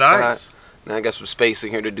That on was this nice. side. Now I got some space in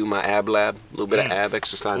here to do my ab lab. A little bit of ab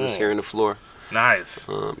exercises here on the floor. Nice.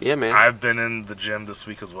 Yeah, man. I've been in the gym this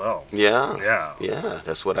week as well. Yeah. Yeah. Yeah,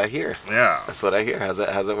 that's what I hear. Yeah. That's what I hear. How's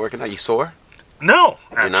that working out? You sore? No,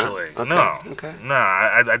 You're not? actually, Okay, no. okay. No,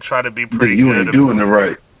 I try to be But pretty you good. ain't doing it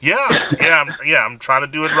right. I'm trying to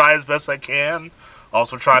do it right as best I can.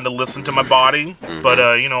 Also trying to listen to my body, but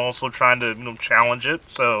also trying to challenge it.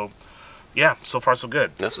 So, yeah, so far so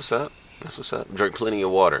good. That's what's up. That's what's up. Drink plenty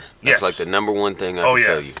of water. That's Yes. like the number one thing I Oh can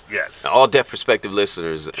tell you. yes, yes. Now, all Deaf Perspective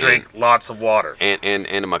listeners Drink lots of water.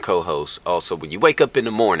 and my co-hosts, also, when you wake up in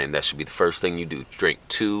the morning, that should be the first thing you do. Drink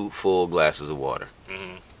 2 full glasses of water.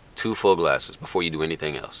 2 full glasses before you do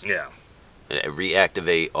anything else. Yeah,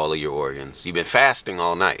 Reactivate all of your organs. You've been fasting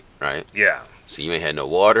all night, right? yeah. So you ain't had no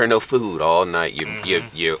water, no food all night.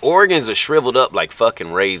 Your organs are shriveled up like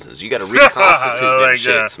fucking raisins. You got to reconstitute them Like,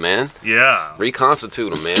 shits, man. Yeah.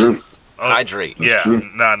 Reconstitute them, man. Hydrate. Yeah.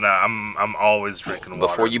 No. I'm always drinking water.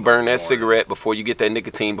 Before you burn in the that morning. cigarette, before you get that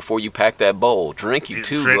nicotine, before you pack that bowl, drink you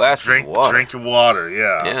 2 glasses drink, of water. Drink your water.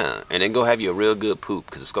 Yeah. Yeah, and then go have you a real good poop,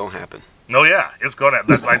 because it's going to happen. No, yeah, it's gonna.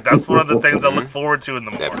 That's one of the things I look forward to in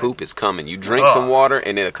the morning. That poop is coming. You drink some water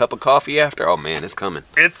and then a cup of coffee after, oh man, it's coming.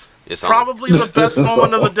 It's It's on. probably the best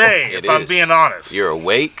moment of the day, It if I'm is. being honest. You're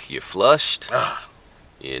awake, you're flushed,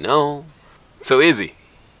 you know. So Izzy,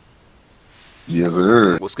 Yes,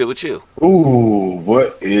 sir. what's good with you? Ooh,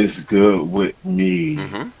 what is good with me?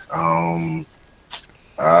 I'm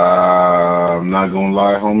not gonna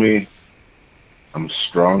lie, homie. I'm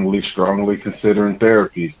strongly considering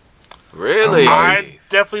therapy. Really? I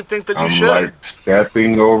definitely think that you I'm should. like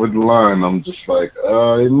stepping over the line. I'm just like,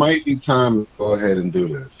 it might be time to go ahead and do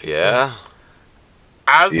this. Yeah.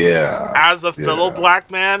 As a fellow Yeah.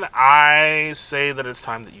 black man, I say that it's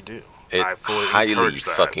time that you do. It I fully highly encourage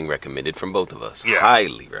that. fucking recommended from both of us. Yeah.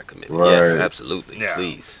 Highly recommended. Yes, Right. absolutely. Yeah.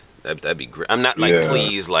 Please. That'd be great. I'm not like, Yeah.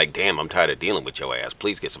 please, like, damn, I'm tired of dealing with your ass.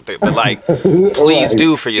 Please get some therapy. But like, please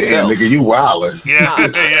do for yourself. Damn, nigga, you wildin'. Yeah, Nah,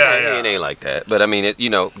 yeah. It ain't like that. But I mean,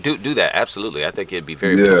 do that. Absolutely. I think it'd be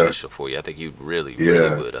very Yeah. beneficial for you. I think you really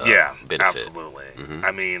Yeah. would Yeah, benefit. absolutely.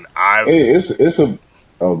 I mean, I've Hey, it's a.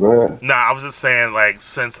 Oh, go ahead. No, I was just saying, like,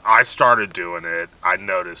 since I started doing it, I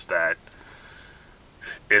noticed that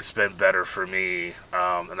it's been better for me,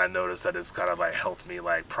 and I noticed that it's kind of like helped me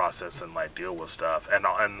like process and like deal with stuff, and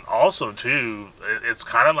also too, it's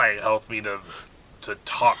kind of like helped me to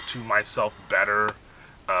talk to myself better,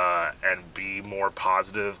 and be more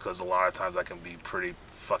positive, because a lot of times I can be pretty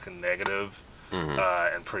fucking negative,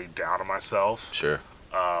 and pretty down on myself. Sure.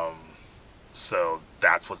 So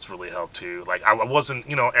that's what's really helped too. Like I wasn't,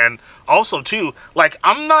 and also too, like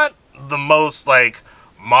I'm not the most like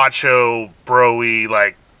macho, bro-y,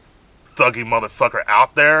 like thuggy motherfucker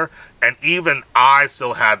out there, and even I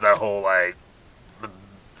still had that whole like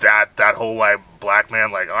that whole like black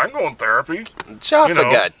man like I'm going therapy. Jaffa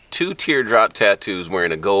got 2 teardrop tattoos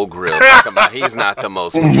wearing a gold grill talking about he's not the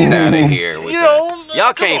most get out of here with that.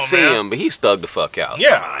 Y'all come can't on, see man. him, but he's thugged the fuck out. Yeah.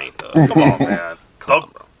 Nah, I ain't thug. Come on, man.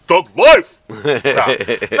 Thug life.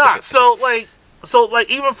 Nah. So like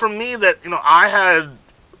even for me that I had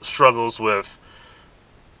struggles with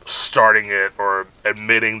starting it or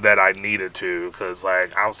admitting that I needed to, because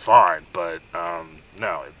like I was fine, but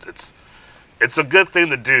no, it's a good thing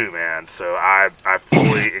to do, man. So I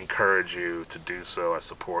fully encourage you to do so. I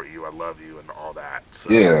support you. I love you, and all that.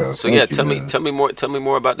 So, Yeah. So yeah, thank you, tell man. me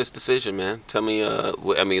more about this decision, man. Tell me, I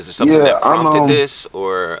mean, is there something Yeah, that prompted I'm, this,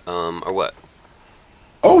 or what?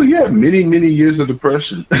 Oh yeah, many years of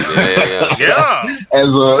depression. Yeah. As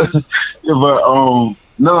a, yeah, but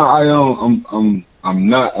no, I'm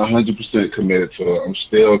not 100% committed to it. I'm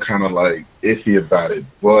still kind of like iffy about it,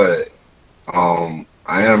 but I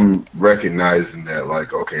am recognizing that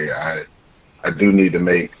like, okay, I do need to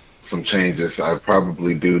make some changes. I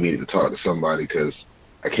probably do need to talk to somebody because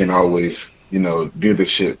I can't always, do the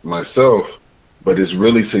shit myself. But it's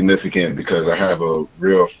really significant because I have a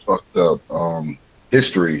real fucked up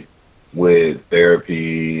history with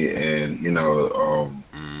therapy and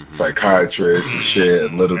psychiatrists and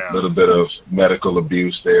shit, a little bit of medical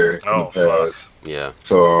abuse there in the past. Fuck. Yeah.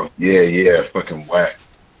 So fucking whack.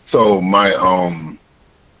 So my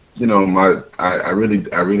I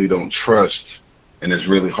really don't trust, and it's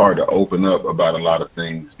really hard to open up about a lot of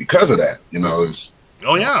things because of that. It's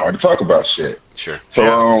hard to talk about shit. Sure.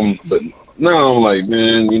 So but now I'm like,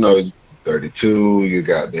 man, 32, you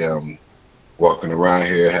goddamn walking around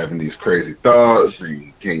here having these crazy thoughts and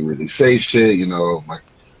you can't really say shit. My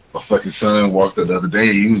fucking son walked the other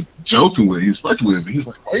day, he was joking with me, he was fucking with me. He's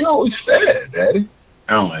like, why you always sad, Daddy? And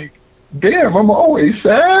I'm like, damn, I'm always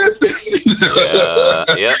sad.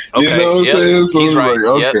 Yeah. Okay. You know what I'm saying? So He's right.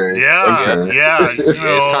 Like, okay. Yeah.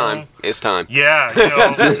 It's time. Yeah.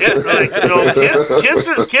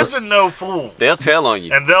 Kids are no fools. They'll tell on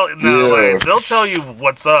you. And they'll tell you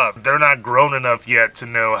what's up. They're not grown enough yet to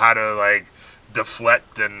know how to like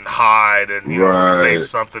deflect and hide and say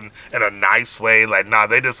something in a nice way. Like, nah,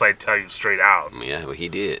 they just like tell you straight out. Yeah, well, he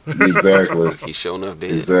did. Exactly. He sure enough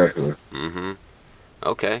did. Exactly. Mm-hmm.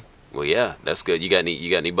 Okay. Well, yeah, that's good. You got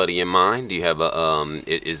anybody in mind? Do you have a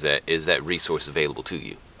is that resource available to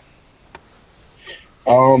you?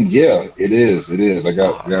 Yeah, it is. I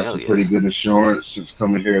got some pretty good insurance just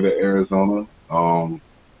coming here to Arizona.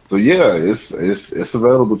 So yeah, it's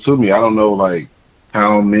available to me. I don't know like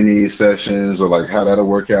how many sessions or like how that'll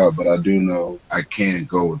work out, but I do know I can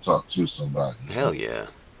go and talk to somebody. Hell yeah.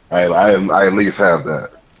 I at least have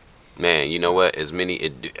that. Man, you know what?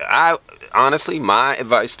 Honestly, my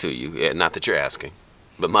advice to you, not that you're asking,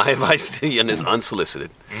 but my advice to you, and it's unsolicited,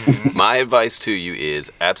 my advice to you is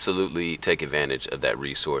absolutely take advantage of that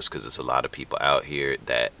resource because there's a lot of people out here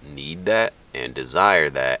that need that and desire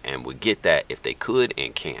that and would get that if they could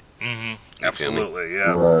and can't. Mm-hmm. Absolutely,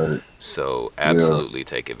 yeah. Right. So absolutely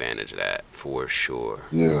take advantage of that for sure.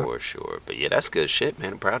 Yeah. For sure. But yeah, that's good shit,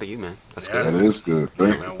 man. I'm proud of you, man. That's good. That is good.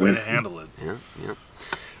 Thank you. Way to handle it. Yeah.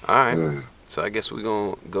 All right. Yeah. So I guess we're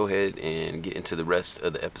going to go ahead and get into the rest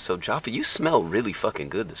of the episode. Jaffa, you smell really fucking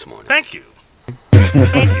good this morning. Thank you. I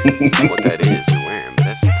don't know what that is you're wearing, but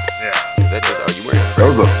that's... Yeah. Is that just... Are you wearing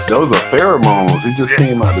fragrance? Those are pheromones. He just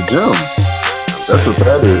came out the gym. That's what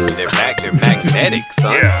that is. They're magnetic,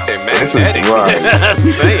 son. Yeah. They're magnetic. Right. I'm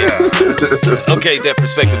saying. Okay, Deaf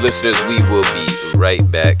Perspective listeners, we will be right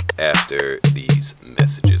back after these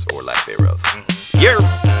messages or lack thereof.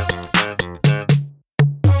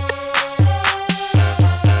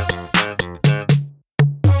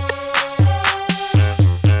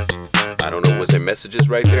 I don't know, was there messages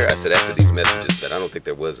right there? I said after these messages, but I don't think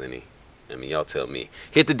there was any. I mean, y'all tell me.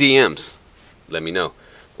 Hit the DMs. Let me know.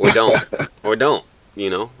 Or don't. Or don't.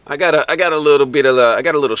 I got a little bit of I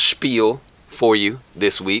got a little spiel for you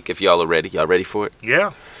this week if y'all are ready. Y'all ready for it?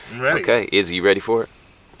 Yeah, I'm ready. Okay, Izzy, you ready for it?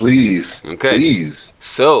 Please. Okay. Please.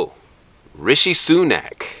 So, Rishi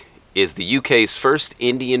Sunak is the UK's first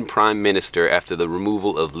Indian Prime Minister after the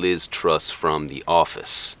removal of Liz Truss from the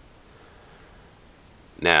office.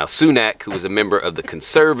 Now, Sunak, who is a member of the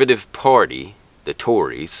Conservative Party, the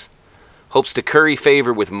Tories, hopes to curry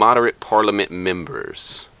favor with moderate parliament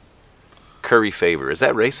members. Curry favor. Is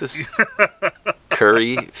that racist?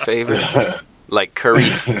 Curry favor? Like curry...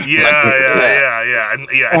 Yeah. I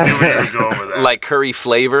knew where you were going with that. Like curry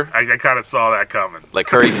flavor? I kind of saw that coming. Like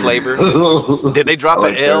curry flavor? Did they drop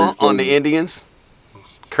an L on the Indians?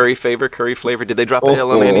 Curry favor, curry flavor. Did they drop an L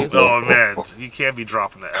on the Indians? Oh, man. You can't be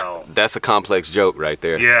dropping the L. That's a complex joke right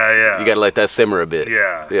there. Yeah. You got to let that simmer a bit.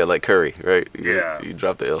 Yeah. Yeah, like curry, right? Yeah. You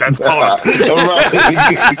drop the L. That's called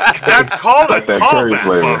That's called a callback,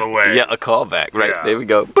 by the way. Yeah, a callback. Right. Yeah. There we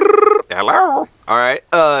go. Hello. All right.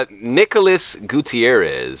 Nicholas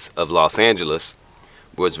Gutierrez of Los Angeles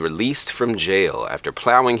was released from jail after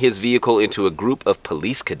plowing his vehicle into a group of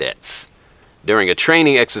police cadets during a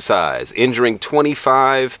training exercise, injuring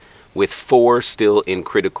 25 with 4 still in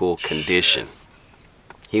critical condition.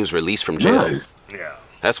 He was released from jail. Nice. Yeah.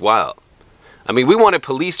 That's wild. I mean, we wanted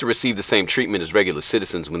police to receive the same treatment as regular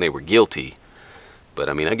citizens when they were guilty. But,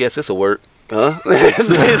 I mean, I guess this'll work. Huh? All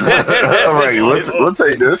right, we'll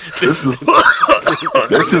take this. This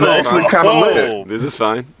is actually kind of lit. This is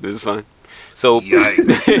fine. So,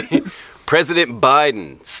 President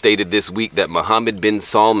Biden stated this week that Mohammed bin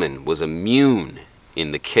Salman was immune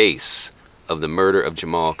in the case of the murder of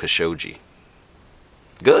Jamal Khashoggi.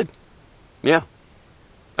 Good. Yeah.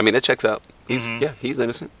 I mean, that checks out. He's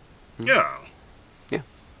innocent. Yeah. Yeah.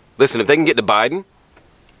 Listen, if they can get to Biden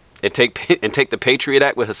and take the Patriot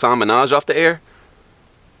Act with Hassan Minhaj off the air,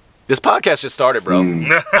 this podcast just started, bro.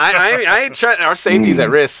 I ain't trying. Our safety's at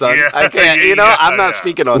risk, son. Yeah. I can't. I'm not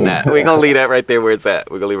speaking on that. We're gonna leave that right there where it's at.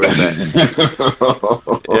 We're gonna leave it where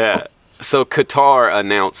it's at. Yeah. So Qatar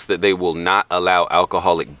announced that they will not allow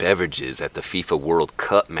alcoholic beverages at the FIFA World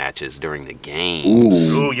Cup matches during the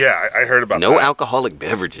games. Ooh, yeah, I heard about that. No alcoholic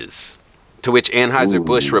beverages. To which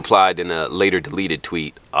Anheuser-Busch replied in a later deleted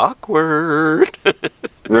tweet, awkward. They're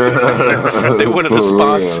one of the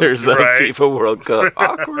sponsors of FIFA World Cup.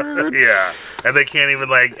 Awkward. Yeah, and they can't even,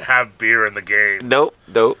 have beer in the games.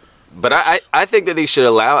 Nope. But I think that they should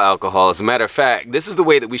allow alcohol. As a matter of fact, this is the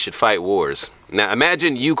way that we should fight wars. Now,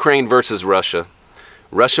 imagine Ukraine versus Russia.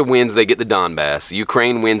 Russia wins, they get the Donbass.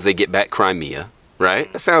 Ukraine wins, they get back Crimea.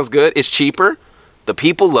 Right? That sounds good. It's cheaper. The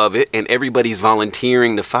people love it, and everybody's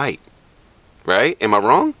volunteering to fight. Right? Am I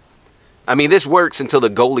wrong? I mean, this works until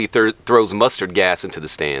the goalie throws mustard gas into the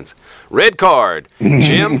stands. Red card.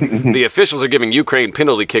 Jim, the officials are giving Ukraine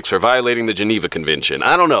penalty kicks for violating the Geneva Convention.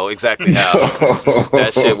 I don't know exactly how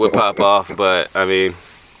that shit would pop off, but, I mean,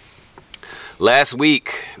 last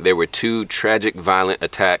week there were 2 tragic violent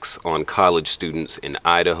attacks on college students in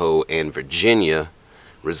Idaho and Virginia,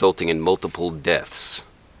 resulting in multiple deaths.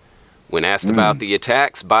 When asked about the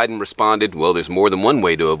attacks, Biden responded, well, there's more than one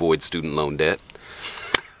way to avoid student loan debt.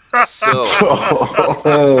 So,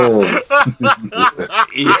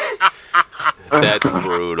 that's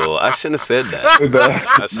brutal. I shouldn't have said that.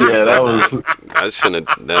 That was not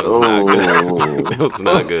good. That was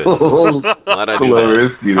not good. Why'd I do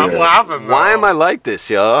that? I'm laughing, though. Why am I like this,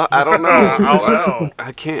 y'all? I don't know. I don't know.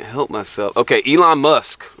 I can't help myself. Okay, Elon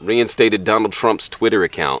Musk reinstated Donald Trump's Twitter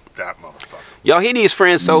account. That motherfucker. Y'all, he needs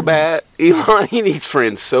friends so bad. Elon, he needs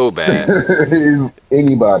friends so bad.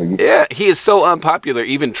 Anybody. Yeah, he is so unpopular.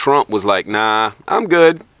 Even Trump was like, nah, I'm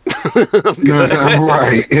good. I'm good.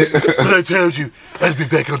 Right. But I told you, I'd be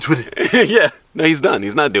back on Twitter. Yeah. No, he's done.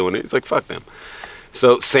 He's not doing it. He's like, fuck them.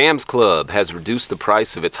 So Sam's Club has reduced the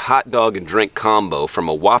price of its hot dog and drink combo from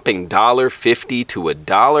a whopping $1.50 to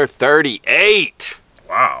 $1.38.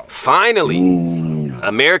 Wow. Finally,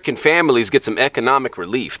 American families get some economic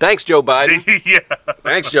relief. Thanks, Joe Biden. Yeah.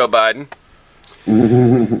 Thanks, Joe Biden.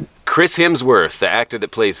 Chris Hemsworth, the actor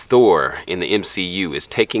that plays Thor in the MCU, is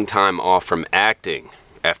taking time off from acting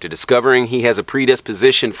after discovering he has a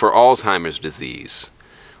predisposition for Alzheimer's disease.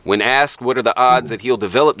 When asked what are the odds that he'll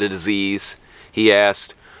develop the disease, he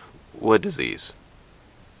asked, what disease?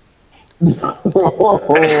 Nigga.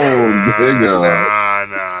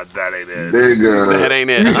 Nah, that ain't it. Nigga. That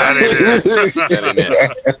ain't it. That ain't it. That ain't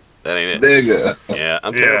it. That ain't it. Nigga. Yeah,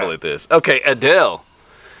 I'm terrible at this. Okay, Adele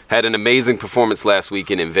had an amazing performance last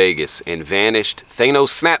weekend in Vegas and vanished Thanos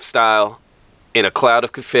snap style in a cloud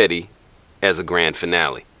of confetti as a grand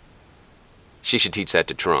finale. She should teach that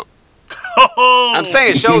to Trump. Oh, I'm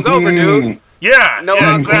saying show's over, dude. yeah, No yeah,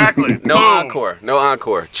 encore. exactly. No Boom. encore. No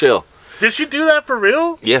encore. Chill. Did she do that for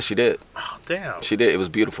real? Yeah, she did. Oh, damn. She did. It was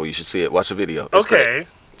beautiful. You should see it. Watch the video. It's Okay. great.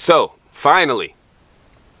 So, finally,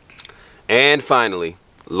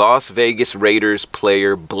 Las Vegas Raiders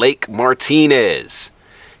player Blake Martinez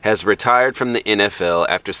has retired from the NFL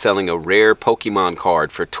after selling a rare Pokemon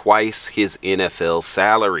card for twice his NFL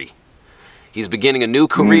salary. He's beginning a new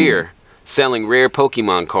career selling rare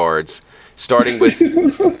Pokemon cards, starting with...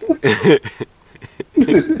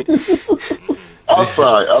 I'm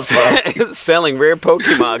sorry. selling rare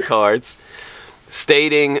Pokemon cards,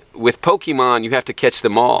 stating with Pokemon you have to catch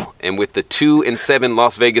them all, and with the 2 and 7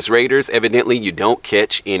 Las Vegas Raiders, evidently you don't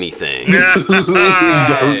catch anything. Don't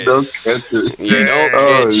catch it. You don't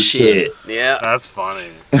Oh, catch shit. shit. Yeah. That's funny.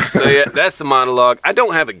 So yeah, that's the monologue. I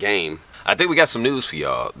don't have a game. I think we got some news for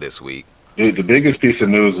y'all this week. Dude, the biggest piece of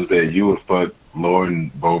news is that you would fuck Lauren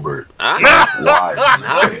Boebert. I Why?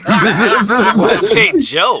 was a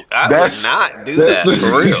joke. I would not do that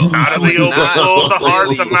for real. Out of the overflow of the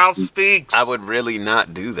heart, the mouth speaks. I would really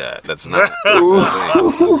not do that. That's not.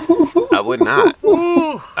 I would not.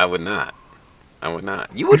 I would not. I would not.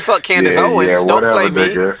 You would fuck Candace Owens. Don't play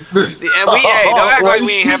me. Nigga. Hey, don't act like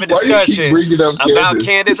we ain't having a Why you keep discussion bringing up about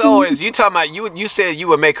Candace Owens. You talking about you said you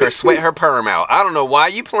would make her sweat her perm out. I don't know why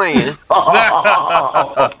you playing.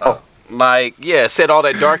 Like, yeah, said all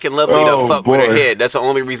that dark and lovely to fuck with her boy. head. That's the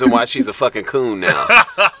only reason why she's a fucking coon now.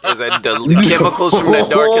 Is that the chemicals from that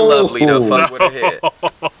dark and lovely to fuck with her head.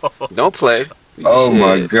 Don't play. Oh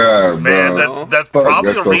my Shit. God, Man, bro. that's Fuck,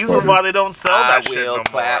 probably that's the so reason funny. why they don't sell I that shit will no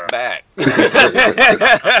clap more. back.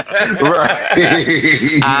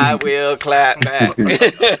 Right. I will clap back.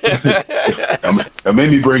 That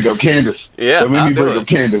made me bring up Candace. Yeah, That made I'll me do bring it. up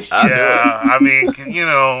Candace. I'll do it. Yeah, I mean, you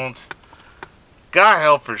know, God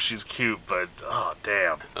help her, she's cute, but oh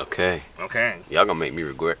damn. Okay. Okay. Y'all gonna make me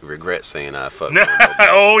regret saying I fucked.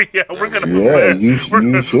 Oh yeah, we're gonna Yeah, you should,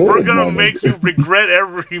 we're gonna brother. make you regret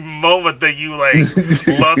every moment that you like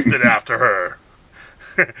lusted after her.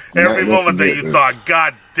 Every moment that you thought,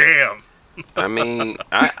 God damn. I mean,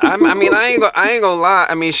 I mean, I ain't gonna lie.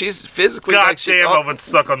 I mean, she's physically God like she. damn, I would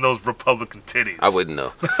suck on those Republican titties. I wouldn't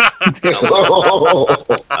know. Oh,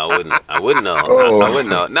 I wouldn't know. Oh. I wouldn't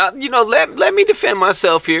know. Now, you know, let me defend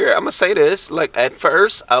myself here. I'm gonna say this. Like at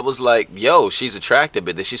first, I was like, "Yo, she's attractive,"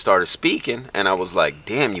 but then she started speaking, and I was like,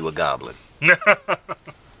 "Damn, you a goblin."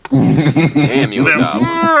 Damn, you a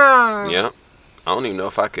goblin. Yeah. I don't even know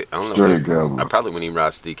if I could. I don't know. Straight If goblin. I probably wouldn't even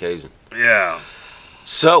rise to the occasion. Yeah.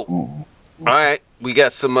 So, all right, we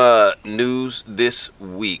got some news this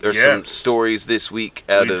week, or some Yes. stories this week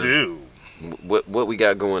out We of do. what we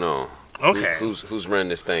got going on. Okay. Who's running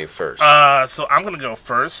this thing first? So I'm gonna go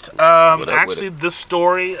first. What up with Actually, it? this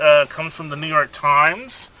story comes from the New York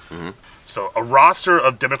Times. Mm-hmm. So, a roster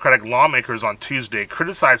of Democratic lawmakers on Tuesday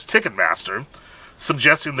criticized Ticketmaster,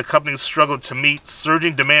 suggesting the company's struggle to meet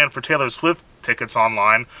surging demand for Taylor Swift tickets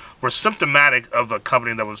online were symptomatic of a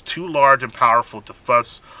company that was too large and powerful to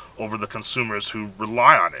fuss over the consumers who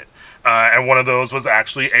rely on it. And one of those was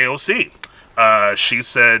actually AOC. She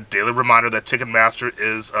said, daily reminder that Ticketmaster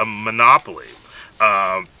is a monopoly.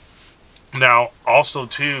 Now, also,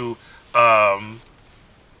 too,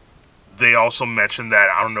 they also mentioned that,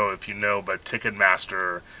 I don't know if you know, but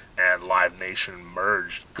Ticketmaster and Live Nation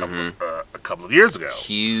merged a couple of years ago.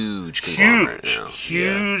 Huge conglomerate. now.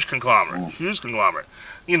 Huge conglomerate.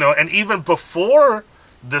 You know, and even before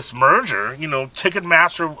this merger, you know,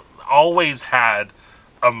 Ticketmaster always had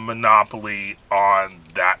a monopoly on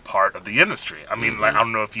that part of the industry. I mean, like, I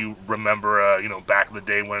don't know if you remember, you know, back in the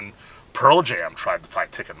day when Pearl Jam tried to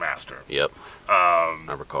fight Ticketmaster. Yep.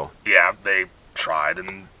 I recall. Yeah, they tried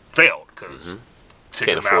and failed because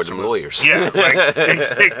Can't afford them lawyers. Yeah, like,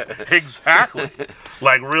 exactly.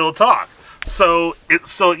 Like real talk. So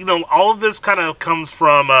you know, all of this kind of comes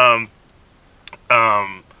from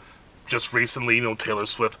just recently. You know, Taylor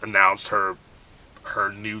Swift announced her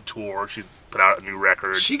new tour. She's put out a new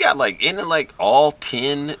record. She got like in like all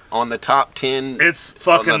 10 on the top 10. It's on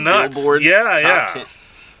fucking the nuts. Billboard Yeah, top yeah. 10.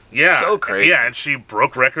 Yeah, So crazy. Yeah, and she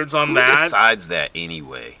broke records on Who that. decides that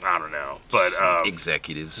anyway? I don't know, but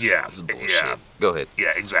Executives. yeah, It's bullshit. yeah. Go ahead.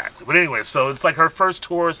 Yeah, exactly. But anyway, so it's like her first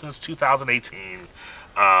tour since 2018.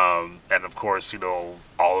 And of course, you know,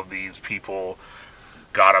 all of these people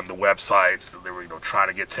got on the websites. They were, you know, trying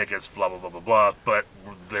to get tickets, blah, blah, blah, blah, blah. But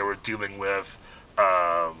they were dealing with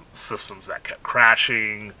systems that kept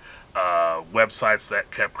crashing, websites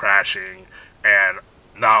that kept crashing. And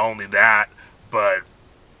not only that, but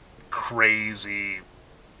crazy,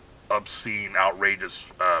 obscene, outrageous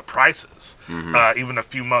prices. Even a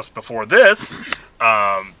few months before this,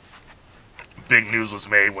 big news was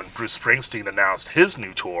made when Bruce Springsteen announced his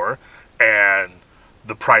new tour, and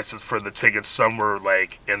the prices for the tickets, some were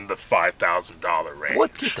like in the $5,000 range.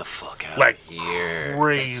 What? Get the fuck out Like, of here.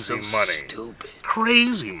 crazy That's so money. Stupid.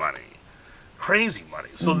 Crazy money.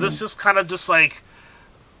 So this just kind of just like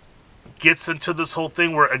gets into this whole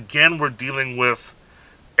thing where, again, we're dealing with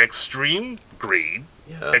extreme greed,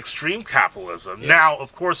 Yeah. extreme capitalism. Yeah. Now,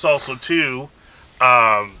 of course, also too,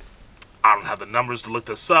 I don't have the numbers to look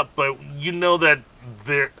this up, but you know that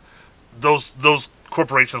those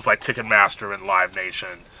corporations like Ticketmaster and Live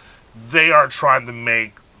Nation, they are trying to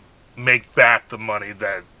make back the money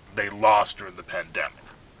that they lost during the pandemic.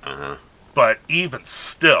 Uh-huh. But even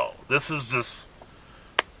still, this is just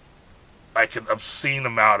like an obscene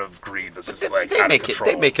amount of greed that's just like out of control.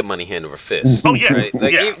 They make money hand over fist. Oh, yeah. Right?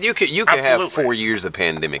 Like Yeah. you could have Absolutely. 4 years of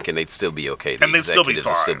pandemic and they'd still be okay. The And they'd still be executives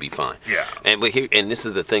would still fine. be fine. Yeah. And this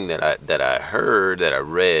is the thing that I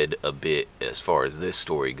read a bit as far as this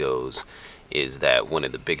story goes, is that one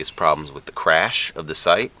of the biggest problems with the crash of the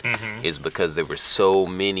site is because there were so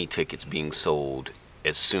many tickets being sold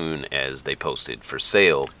as soon as they posted for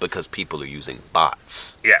sale because people are using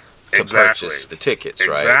bots Yeah, to exactly. purchase the tickets,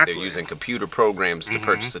 right? Exactly. They're using computer programs to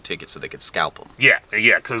purchase the tickets so they could scalp them. Yeah,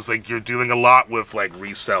 because like you're dealing a lot with like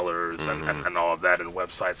resellers and all of that, and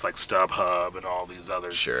websites like StubHub and all these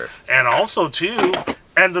others. Sure. And also too,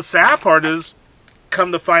 and the sad part is,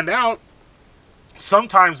 come to find out,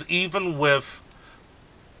 sometimes even with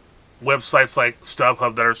websites like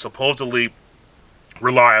StubHub that are supposedly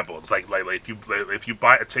reliable. It's like if you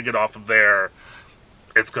buy a ticket off of there,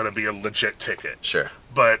 it's gonna be a legit ticket. Sure.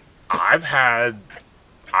 But I've had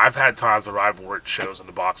times where I've worked shows in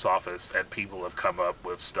the box office and people have come up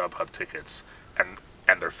with StubHub tickets and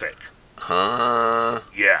they're fake. Huh?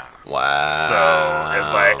 Yeah. Wow. So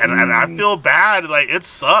it's like, and I feel bad. Like, it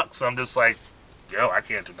sucks. I'm just like, yo, I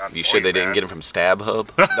can't do nothing. You for sure they man. didn't get them from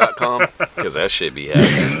StabHub.com? Because that shit be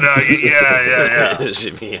happening. No, yeah. That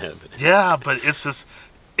should be happening. Yeah, but it's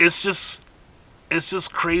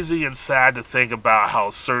just crazy and sad to think about how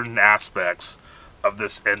certain aspects of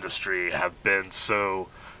this industry have been so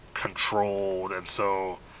controlled and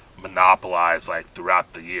so monopolized, like,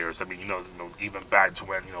 throughout the years. I mean, even back to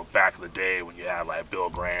when, back in the day when you had like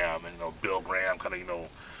Bill Graham, and Bill Graham kind of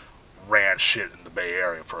ran shit in the Bay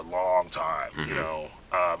Area for a long time.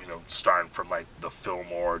 Starting from like the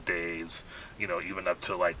Fillmore days, even up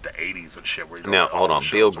to like the 80s and shit. Where Now, hold on.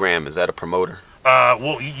 Bill Graham, is that a promoter?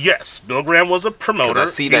 Well, yes, Bill Graham was a promoter. Because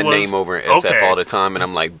I see that name over in SF all the time, and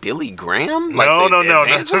I'm like, Billy Graham? Like no,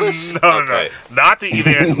 evangelist? No, not the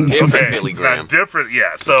evangelist. Different Billy Graham. Not different,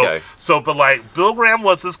 yeah. So, but like, Bill Graham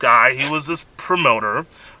was this guy. He was this promoter,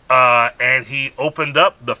 and he opened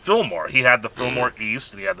up the Fillmore. He had the Fillmore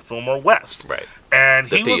East, and he had the Fillmore West. Right. And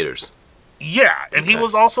the theaters. He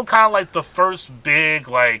was also kind of like the first big,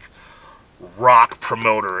 like, rock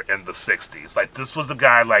promoter in the 60s. Like, this was a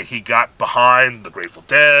guy, like, he got behind the Grateful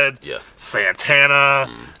Dead, Santana,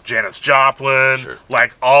 Janis Joplin,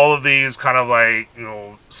 like, all of these kind of like,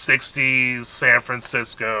 60s San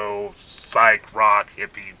Francisco psych rock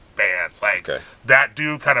hippie bands. Like, that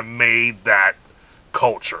dude kind of made that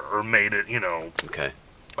culture, or made it,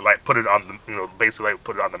 like, put it on the, basically like,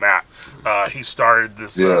 put it on the map. He started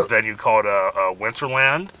this venue called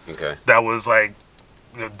Winterland. That was like,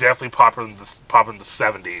 definitely popular in the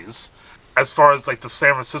 70s. As far as like the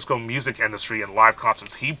San Francisco music industry and live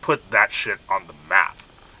concerts, he put that shit on the map.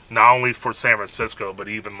 Not only for San Francisco, but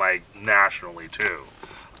even like nationally too.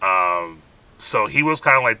 So he was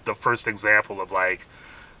kind of like the first example of like,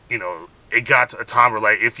 it got to a time where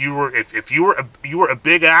like if you were a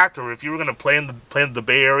big act, or if you were gonna play in the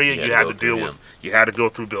Bay Area, you had to go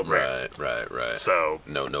through Bill Graham. Right. So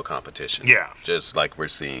no competition. Yeah. Just like we're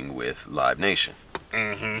seeing with Live Nation.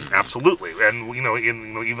 Mm-hmm. Absolutely. And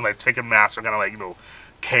even like Ticketmaster kind of like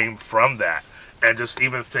came from that, and just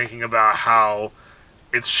even thinking about how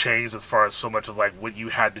it's changed as far as so much as like what you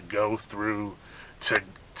had to go through to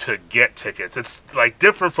get tickets. It's like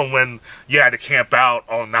different from when you had to camp out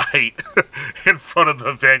all night in front of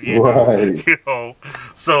the venue. Right.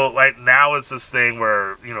 So like now it's this thing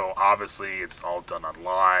where obviously it's all done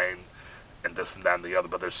online and this and that and the other,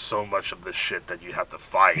 but there's so much of this shit that you have to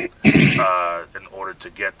fight in order to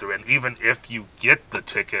get through. And even if you get the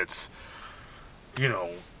tickets,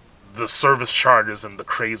 the service charges and the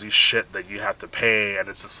crazy shit that you have to pay, and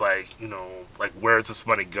it's just like, like, where is this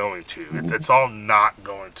money going to? It's all not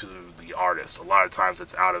going to the artist. A lot of times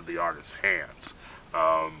it's out of the artist's hands.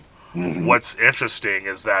 What's interesting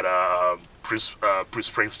is that Bruce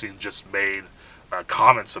Springsteen just made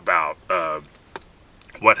comments about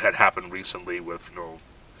what had happened recently with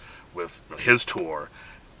his tour,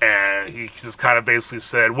 and he just kind of basically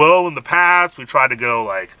said, well, in the past we tried to go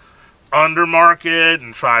like under market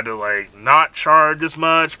and tried to like not charge as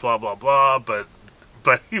much, blah blah blah, but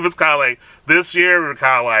he was kind of like, this year we're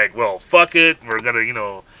kind of like, well, fuck it, we're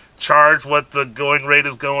gonna charge what the going rate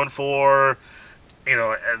is going for, and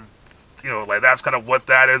like that's kind of what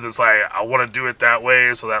that is. It's like, I want to do it that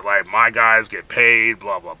way so that like my guys get paid,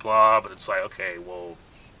 blah blah blah, but it's like, okay, well,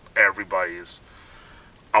 everybody's,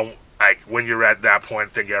 like, when you're at that point,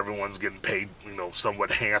 I think everyone's getting paid,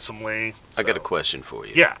 somewhat handsomely. So. I got a question for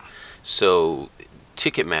you. Yeah. So,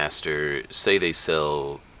 Ticketmaster, say they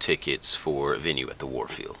sell tickets for a venue at the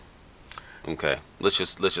Warfield. Okay, let's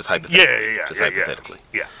just hypothetically. Yeah. Just hypothetically.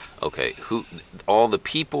 Yeah. Okay, all the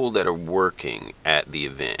people that are working at the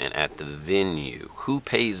event and at the venue, who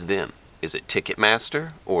pays them? Is it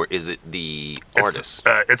Ticketmaster or is it the artist?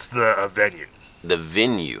 It's the venue. The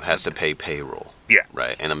venue has to pay payroll. Yeah.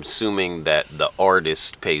 Right, and I'm assuming that the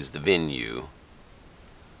artist pays the venue,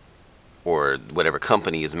 or whatever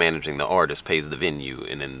company is managing the artist pays the venue,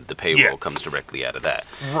 and then the payroll comes directly out of that.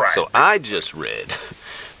 Right. So I just read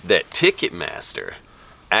that Ticketmaster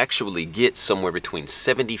actually gets somewhere between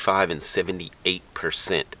 75 and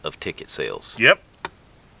 78% of ticket sales. Yep.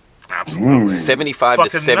 Absolutely. 75 Fucking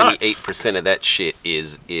to 78% of that shit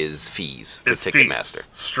is fees for Ticketmaster. Fees.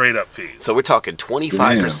 Straight up fees. So we're talking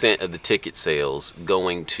 25% of the ticket sales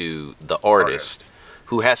going to the artist.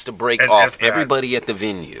 Who has to break off everybody at the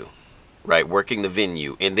venue right, working the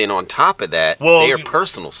venue, and then on top of that, Well, their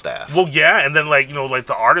personal staff. Well, yeah, and then like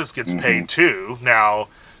the artist gets paid too. Now,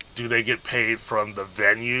 do they get paid from the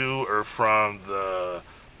venue or from the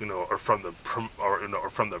or from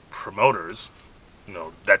the promoters?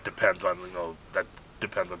 That depends on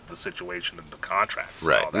the situation and the contracts.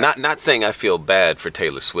 And all Right. that. Not saying I feel bad for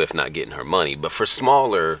Taylor Swift not getting her money, but for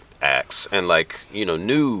smaller acts and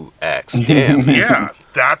new acts, damn. Yeah,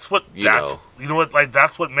 that's what know.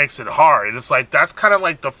 that's what makes it hard. And it's like that's kind of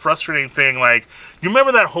like the frustrating thing. Like, you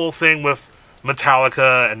remember that whole thing with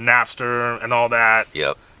Metallica and Napster and all that,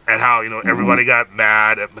 Yep. and how everybody got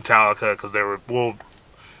mad at Metallica because they were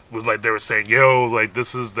they were saying, yo, like,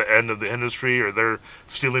 this is the end of the industry, or they're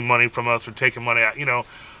stealing money from us or taking money out, and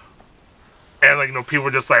people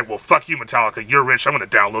were just like, well, fuck you, Metallica, you're rich, I'm gonna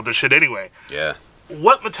download this shit anyway. Yeah.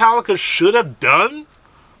 What Metallica should have done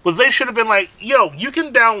was they should have been like, yo, you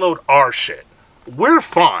can download our shit, we're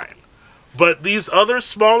fine, but these other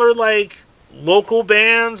smaller local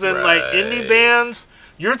bands and indie bands,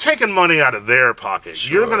 you're taking money out of their pocket.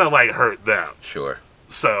 Sure. You're gonna hurt them. Sure.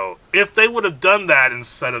 So if they would have done that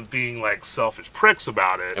instead of being selfish pricks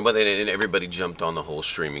about it, And then everybody jumped on the whole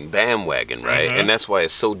streaming bandwagon, right? Mm-hmm. And that's why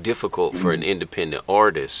it's so difficult for an independent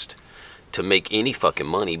artist to make any fucking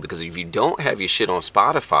money, because if you don't have your shit on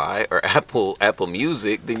Spotify or Apple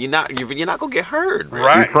Music, then you're not gonna get heard,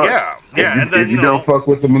 right? You're Yeah, fucked. yeah. If And then you don't fuck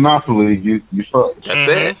with the monopoly, you fuck. That's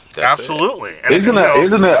it. That's absolutely. And, Isn't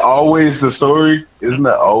that always the story? Isn't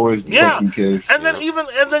that always the Yeah. fucking case? And then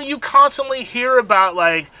then you constantly hear about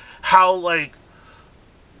how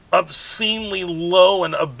obscenely low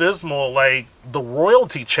and abysmal the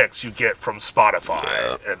royalty checks you get from Spotify,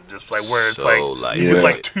 Yeah. and just where it's So, you Yeah.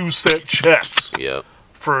 get 2-cent checks Yep.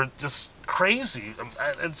 for just crazy.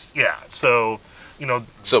 It's so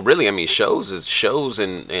So really, I mean, shows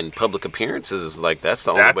and public appearances is that's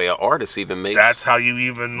the only That's- way an artist even makes. that's how you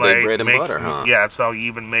even Their bread and make, butter, huh? Yeah, that's how you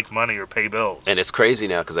even make money or pay bills. And it's crazy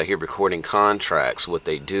now because I hear recording contracts. What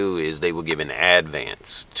they do is they will give an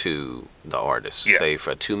advance to the artist, Yeah. say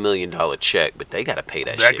for a $2 million check, but they got to pay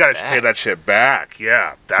that That shit gotta back. pay that shit back.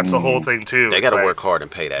 Yeah, that's the whole thing too. They It's got to work hard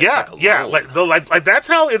and pay that. Yeah, It's yeah, a loan. like that's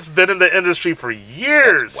how it's been in the industry for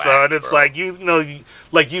years, That's son. whack, It's bro.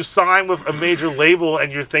 you sign with a major label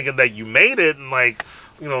and you're thinking that you made it, and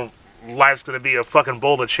life's gonna be a fucking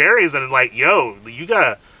bowl of cherries, and yo, you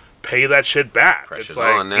gotta pay that shit back. Pressure's It's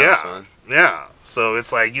like, on now, yeah, son. yeah. So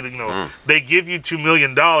it's like they give you $2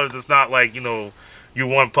 million. It's not like you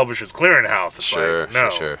won Publishers Clearinghouse. It's Sure, like, no,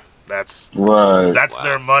 sure. that's Right. Wow.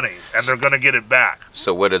 their money, and they're gonna get it back.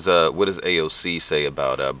 So what does AOC say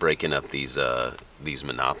about breaking up these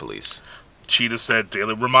monopolies? Cheetah said,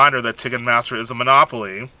 daily reminder that Ticketmaster is a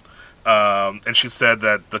monopoly. And she said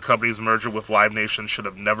that the company's merger with Live Nation should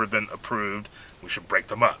have never been approved. We should break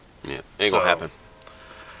them up. Yeah, ain't gonna happen.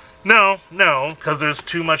 No, because there's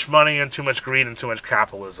too much money and too much greed and too much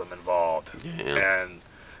capitalism involved. Yeah. And,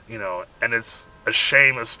 and it's a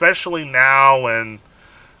shame, especially now when,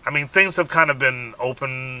 things have kind of been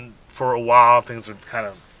open for a while. Things are kind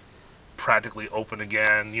of practically open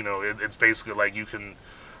again. It's basically you can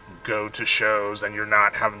go to shows and you're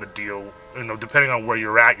not having to deal, depending on where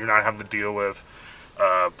you're at, you're not having to deal with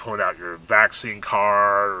pulling out your vaccine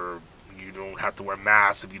card, or you don't have to wear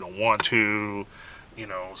masks if you don't want to,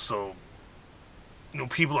 so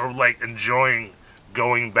people are enjoying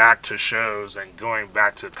going back to shows and going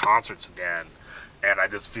back to concerts again. And I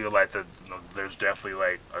just feel like that there's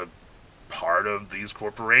definitely a part of these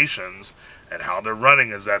corporations and how they're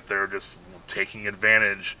running is that they're just taking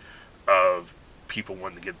advantage of people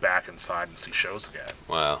wanting to get back inside and see shows again.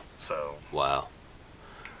 Wow. So Wow.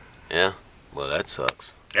 Yeah. Well, that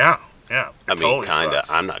sucks. yeah. I mean, totally kinda.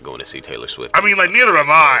 sucks. I'm not going to see Taylor Swift. Neither am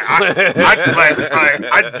I.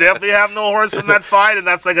 I definitely have no horse in that fight, and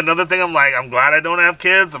that's another thing. I'm glad I don't have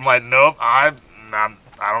kids. Nope. I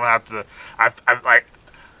don't have to.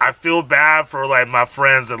 I feel bad for my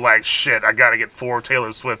friends that shit. I gotta get 4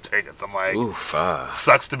 Taylor Swift tickets. I'm like, Oof.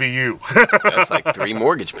 sucks to be you. That's like 3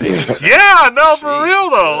 mortgage payments. Yeah, no, for real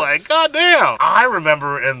though. Jesus. Goddamn. I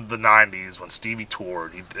remember in the '90s when Stevie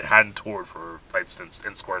toured. He hadn't toured for since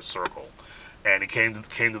In Square Circle, and he came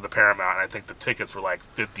to the Paramount. And I think the tickets were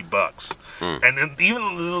 $50. And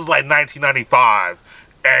even this is 1995.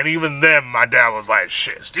 And even then, my dad was like,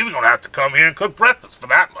 shit, Stevie gonna have to come here and cook breakfast for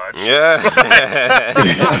that much. Yeah.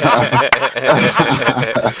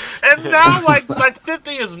 And now,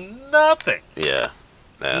 50 is nothing. Yeah.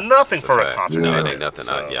 Nothing that's for a fact. concert That ticket. ain't nothing.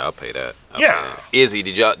 So- I'll pay that. Yeah. Izzy,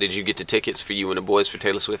 did you get the tickets for you and the boys for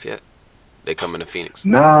Taylor Swift yet? They coming to Phoenix.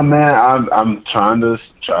 Nah, man, I'm trying to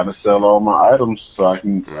sell all my items so I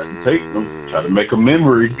can take them. Try to make a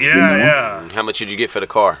memory. Yeah. How much did you get for the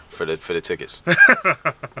car for the tickets?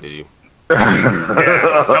 Did you?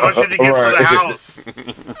 Yeah. How much did you get for the house?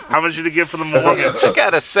 How much did you get for the mortgage? Took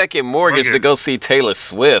out a second mortgage to go see Taylor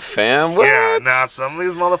Swift, fam. What? Yeah, nah, some of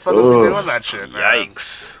these motherfuckers be doing that shit, man.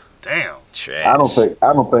 Yikes. Damn. Trash. I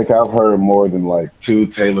don't think I've heard more than like 2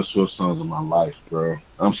 Taylor Swift songs in my life, bro.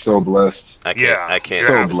 I'm so blessed. I can't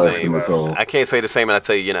so say the blessed same. in this whole- I can't say the same, and I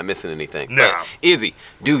tell you, you're not missing anything. No. But Izzy,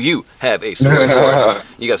 do you have a story for us?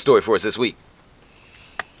 You got a story for us this week?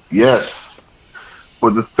 Yes.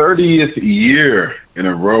 For the 30th year in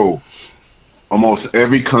a row, almost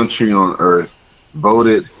every country on earth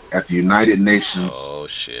voted at the United Nations Oh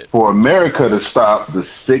shit. for America to stop the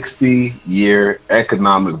 60-year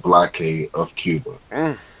economic blockade of Cuba.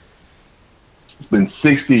 It's been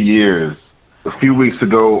 60 years. A few weeks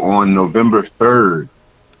ago, on November 3rd,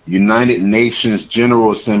 United Nations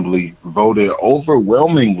General Assembly voted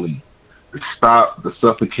overwhelmingly to stop the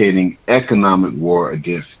suffocating economic war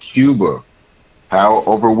against Cuba. How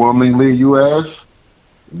overwhelmingly, you ask?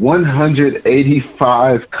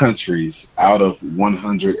 185 countries out of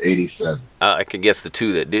 187. I could guess the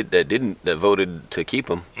two that voted to keep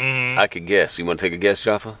him. I could guess. You want to take a guess,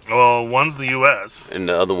 Jaffa? Well, one's the U.S. And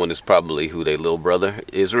the other one is probably who they little brother,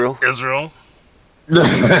 Israel. Israel.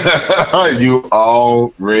 You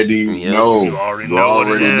already know. You already know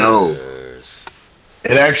what it is.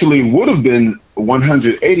 It actually would have been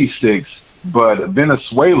 186, but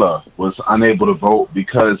Venezuela was unable to vote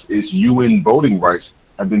because its UN voting rights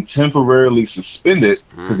have been temporarily suspended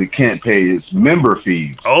because it can't pay its member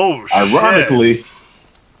fees. Oh, shit.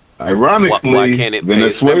 Ironically, Why can't it pay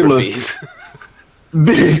its member Venezuela, fees?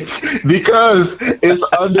 because it's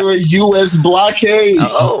under a U.S. blockade.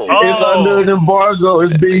 It's under an embargo.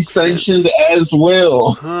 It's being makes sanctioned sense. as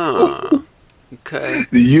well. Huh. Okay.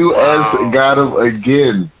 The U.S. got him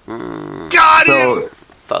again. Got him! So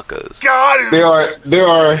Fuckers. Got him! there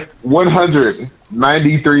are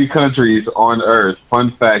 193 countries on Earth. Fun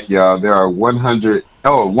fact, y'all. There are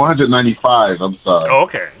 195. I'm sorry. Oh,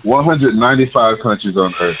 okay. 195 countries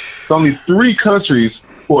on Earth. It's only 3 countries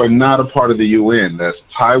who are not a part of the UN. That's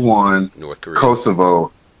Taiwan, North Korea.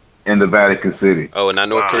 Kosovo, and the Vatican City. Oh, and not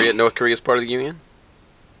North Korea. North Korea is part of the UN.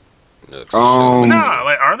 No, Nah,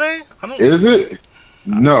 like, are they? I don't. Is it?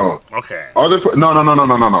 No. Okay. Are there?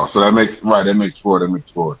 No. So that makes 4. That makes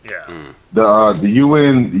 4. Yeah. The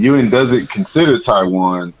UN doesn't consider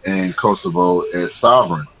Taiwan and Kosovo as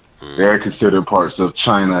sovereign. They're considered parts of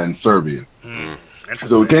China and Serbia. Interesting.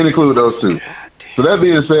 So we can't include those 2. So that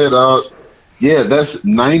being said, yeah, that's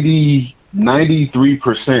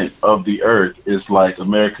 93% of the earth is like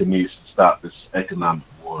America needs to stop this economic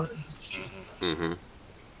war.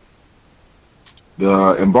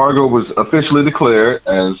 The embargo was officially declared,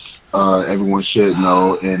 as everyone should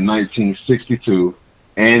know, in 1962,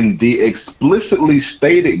 and the explicitly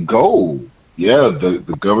stated goal,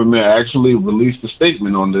 the government actually released a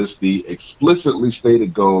statement on this. The explicitly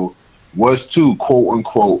stated goal was to, quote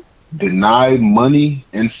unquote, deny money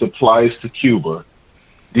and supplies to Cuba,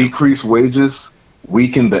 decrease wages,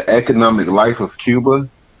 weaken the economic life of Cuba,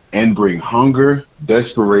 and bring hunger,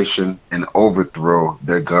 desperation, and overthrow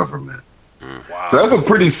their government. Wow. So that's a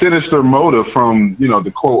pretty sinister motive from,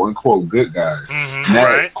 the quote unquote good guys. That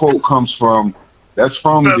Right. quote comes from Best the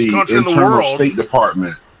country in the internal world. State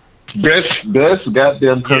Department. Best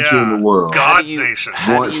goddamn country in the world. God's nation.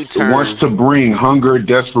 Wants to bring hunger,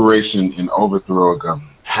 desperation, and overthrow a government.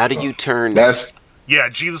 How do you turn? Yeah,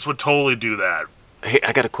 Jesus would totally do that. Hey,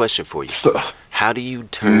 I got a question for you. So, How do you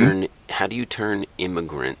turn? How do you turn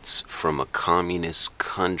immigrants from a communist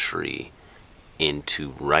country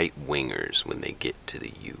into right wingers when they get to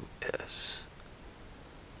the U.S.?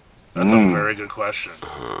 That's a very good question.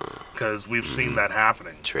 Because we've seen that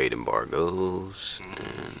happening. Trade embargoes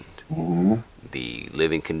and the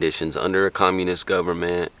living conditions under a communist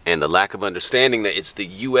government, and the lack of understanding that it's the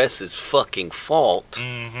U.S.'s fucking fault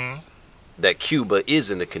that Cuba is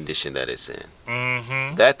in the condition that it's in.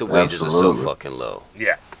 That the wages are so Absolutely. fucking low.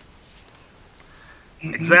 Yeah.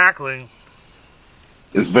 Exactly.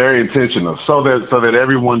 it's very intentional, so that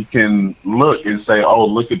everyone can look and say, "Oh,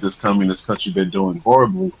 look at this communist country; they're doing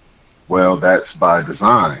horribly." Well, that's by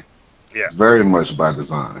design. Yeah. It's very much by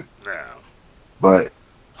design. Yeah. But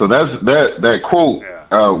so that's that quote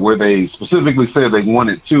where they specifically said they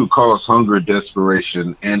wanted to cause hunger,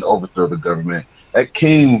 desperation, and overthrow the government. That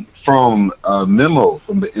came from a memo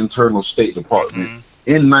from the Internal State Department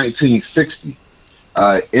in 1960.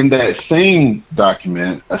 In that same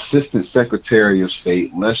document, Assistant Secretary of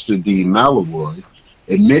State Lester D. Malloy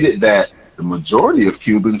admitted that the majority of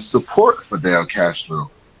Cubans support Fidel Castro,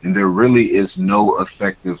 and there really is no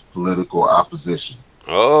effective political opposition.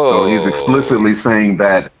 Oh. So he's explicitly saying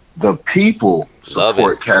that the people Love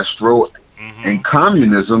support it. Castro, and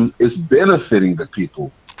communism is benefiting the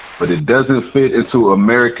people, but it doesn't fit into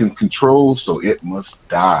American control, so it must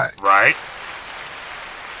die. Right.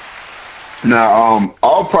 Now,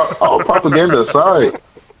 all propaganda aside,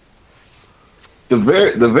 the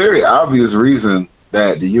very obvious reason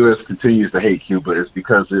that the U.S. continues to hate Cuba is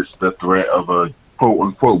because it's the threat of a quote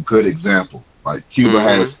unquote good example. Like Cuba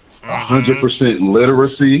has 100%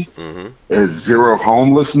 literacy, has zero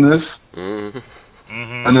homelessness,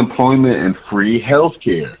 unemployment, and free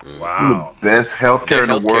healthcare. Wow. Some of the best healthcare in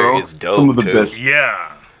the healthcare world. is dope, some of the too. best. Yeah.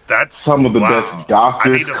 That's Some of the best I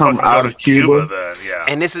doctors need to come fucking out go of to Cuba. then. Yeah.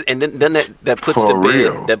 And this is, and then that puts For to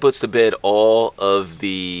real. bed, that puts to bed all of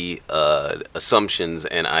the assumptions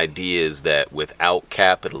and ideas that without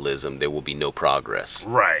capitalism there will be no progress.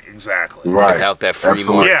 Right. Exactly. Right. Without that free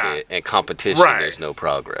Absolutely. market and competition, Right. there's no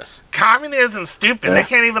progress. Communism's stupid. Yeah. They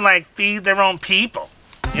can't even like feed their own people.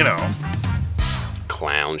 You know.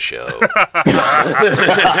 Clown show.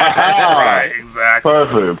 Right.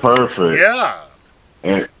 Exactly. Perfect. Yeah.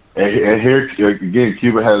 And here again,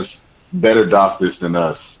 Cuba has better doctors than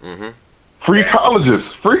us. Free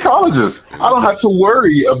colleges. I don't have to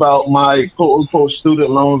worry about my quote unquote student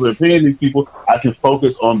loans or paying these people. I can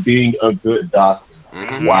focus on being a good doctor.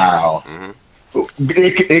 Wow.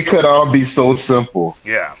 It could all be so simple.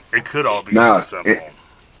 Yeah. It could all be Nah, so simple.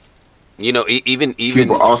 You know, even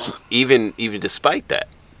Cuba also. even despite that,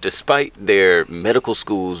 despite their medical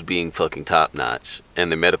schools being fucking top notch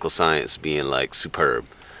and their medical science being like superb,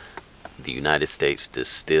 the United States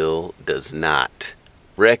still does not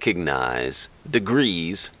recognize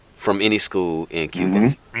degrees from any school in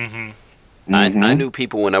Cuba. I knew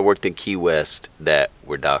people when I worked in Key West that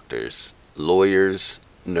were doctors, lawyers,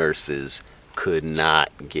 nurses, could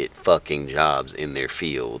not get fucking jobs in their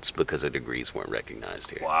fields because their degrees weren't recognized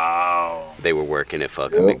here. Wow. They were working at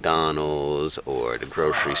fucking McDonald's or the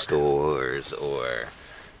grocery stores or,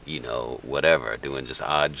 you know, whatever, doing just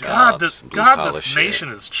odd jobs. This nation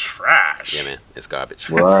is trash. Yeah, man, it's garbage.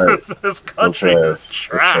 Right. This country sad. is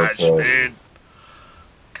trash, It's so sad. dude.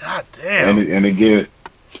 God damn. And again,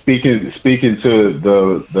 speaking to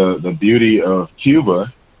the beauty of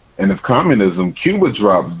Cuba and of communism, Cuba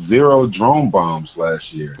dropped 0 drone bombs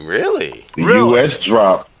last year. Really? The Really? U.S.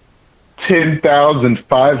 dropped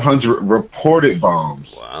 10,500 reported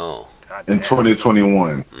bombs Wow. God in damn.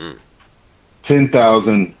 2021.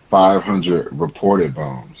 10,500 reported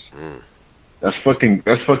bombs. That's fucking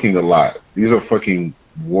a lot. These are fucking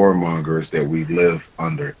warmongers that we live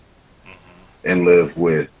under and live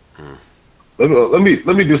with. Let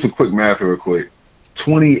me do some quick math real quick.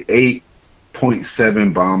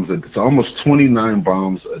 28.7 bombs it's almost 29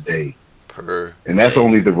 bombs a day. And that's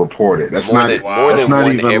only the reported. That's More not than- more that's than not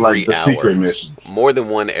one even every like the hour. secret missions. More than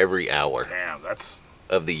one every hour Damn, that's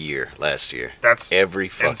of the year last year. That's every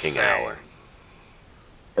fucking insane. hour.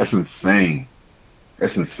 That's insane.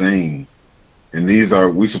 That's insane. And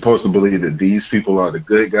we supposed to believe that these people are the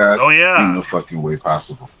good guys? Oh, yeah. In no fucking way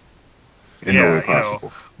possible. In no Yeah, way you know,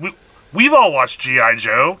 possible. we've all watched G.I.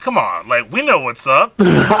 Joe. Come on, like we know what's up.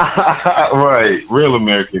 Right. Real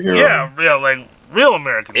American heroes. Yeah, real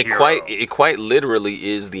American It hero. quite literally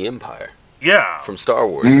is the Empire Yeah. from Star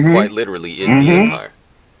Wars. It quite literally is the Empire.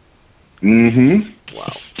 Mm-hmm. Wow.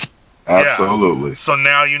 Absolutely. So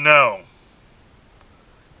now you know.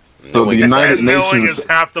 So Knowing the is United And knowing Nations. is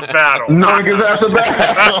half the battle. Knowing is after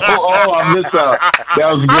that. Oh, I missed out.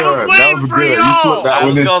 That was good. I was waiting That was for good. You y'all. slipped that I one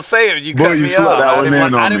was in. gonna say it. You Boy, cut you me slipped off. that I one didn't, in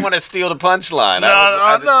want, on I didn't me. want to steal the punchline. No,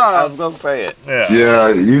 I was gonna say it. Yeah. Yeah,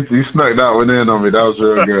 you snuck that one in on me. That was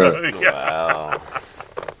real good. Wow.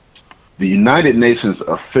 The United Nations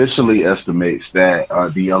officially estimates that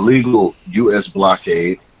the illegal U.S.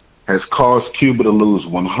 blockade has caused Cuba to lose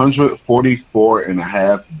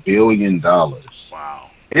 $144.5 billion. Wow.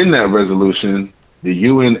 In that resolution, the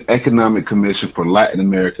UN Economic Commission for Latin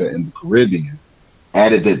America and the Caribbean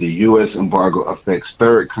added that the U.S. embargo affects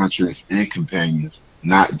third countries and companions,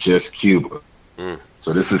 not just Cuba.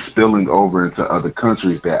 So this is spilling over into other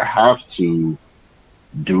countries that have to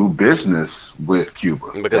do business with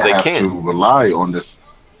Cuba. Because That they have can. to rely on this.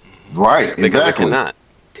 Right, Because exactly. they cannot.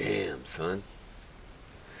 Damn, son.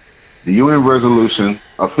 The UN resolution,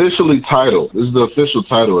 officially titled, this is the official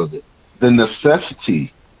title of it, The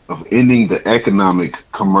Necessity of Ending the Economic,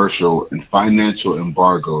 Commercial, and Financial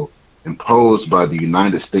Embargo Imposed by the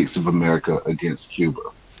United States of America against Cuba.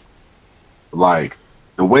 Like,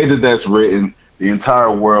 the way that that's written, the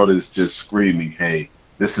entire world is just screaming, hey,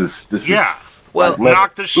 this is Well,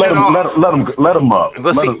 knock the shit off. Let them up.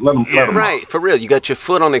 But see, Let them right, for real. You got your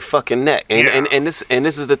foot on their fucking neck, and Yeah. and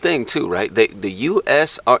this is the thing too, right? The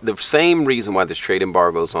U.S. are the same reason why there's trade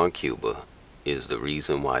embargoes on Cuba is the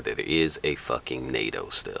reason why there is a fucking NATO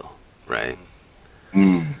still, right?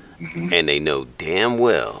 Mm-hmm. And they know damn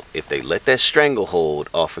well if they let that stranglehold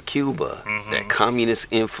off of Cuba, that communist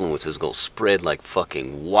influence is gonna spread like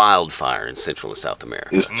fucking wildfire in Central and South America.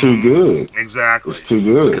 It's too good. Exactly. It's too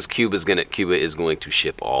good. Because Cuba is going to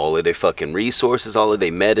ship all of their fucking resources, all of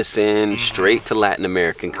their medicine, straight to Latin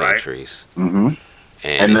American Right. countries, Mm-hmm.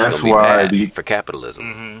 and it's that's gonna be why bad for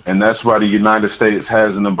capitalism. And that's why the United States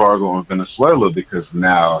has an embargo on Venezuela, because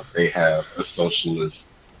now they have a socialist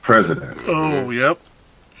president. Oh, yep.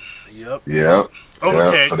 Yep. Yep.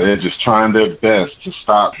 Okay. Yep. So they're just trying their best to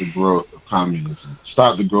stop the growth of communism,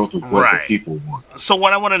 stop the growth of what Right. the people want. So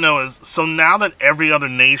what I want to know is, so now that every other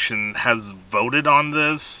nation has voted on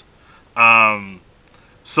this,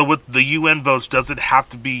 so with the UN votes, does it have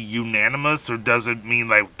to be unanimous, or does it mean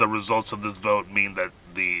like the results of this vote mean that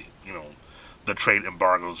the trade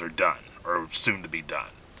embargoes are done or soon to be done?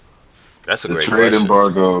 That's a The great trade question.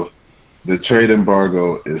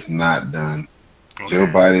 embargo is not done. Joe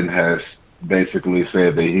Okay. Biden has basically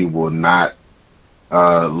said that he will not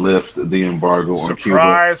lift the embargo on Cuba.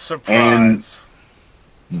 Surprise, surprise.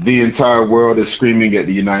 The entire world is screaming at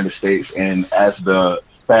the United States, and as the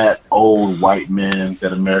fat old white man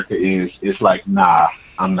that America is, it's like, nah,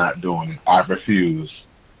 I'm not doing it. I refuse.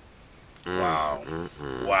 Wow.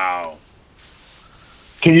 Wow.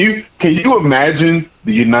 Can you imagine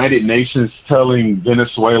the United Nations telling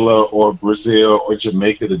Venezuela or Brazil or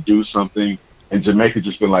Jamaica to do something, and Jamaica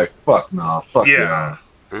just been like, fuck nah, fuck Yeah.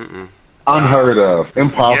 yeah. Unheard of.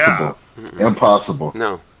 Impossible. Impossible.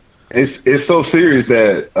 No. It's so serious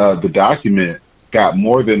that the document got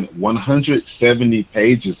more than 170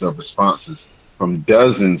 pages of responses from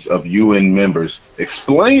dozens of UN members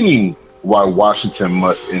explaining why Washington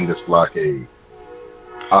must end this blockade.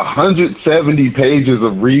 170 pages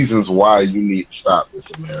of reasons why you need to stop this,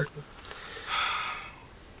 America.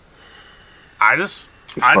 It's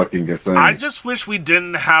It's fucking insane. I just wish we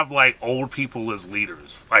didn't have like old people as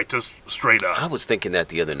leaders, like just straight I up, was thinking that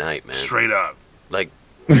the other night, man. straight up. Like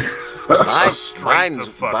Straight the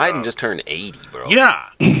fuck Biden up. just turned 80, bro. Yeah,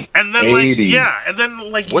 and then 80. and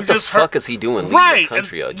then like What you the just fuck heard, is he doing leading right? the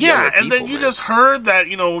country? And, younger and then people, you man. just heard that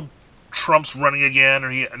Trump's running again,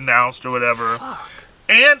 or he announced or whatever.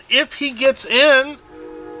 And if he gets in,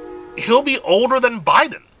 he'll be older than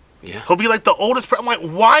Biden. Yeah. He'll be like the oldest. I'm like,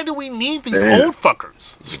 why do we need these Damn. old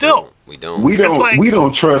fuckers still? We don't. we don't like- we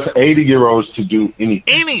don't trust 80-year-olds to do anything.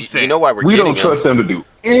 Anything? You know why we're We getting don't trust them? them to do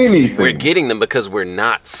anything. We're getting them because we're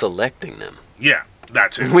not selecting them. Yeah,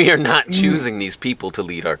 that too. We are not choosing these people to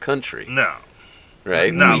lead our country, No,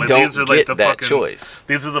 right? No, we like, don't these are, like, get the that fucking- choice.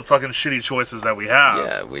 these are the fucking shitty choices that we have.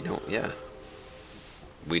 Yeah, we don't. Yeah,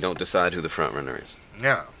 we don't decide who the front runner is.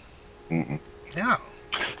 Yeah. Yeah.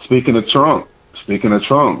 Speaking of Trump,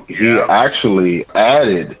 he Yeah. actually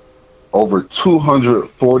added over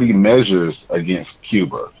 240 measures against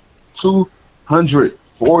Cuba.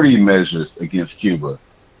 240 measures against Cuba.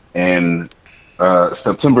 And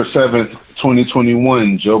September 7th,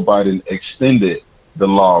 2021, Joe Biden extended the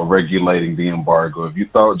law regulating the embargo. If you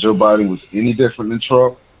thought Joe Biden was any different than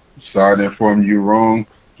Trump, sorry to inform you wrong.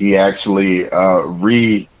 He actually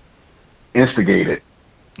re-instigated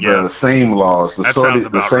Yeah. the same laws, That sounds the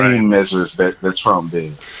about same right. measures that Trump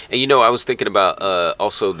did. And I was thinking about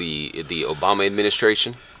also the Obama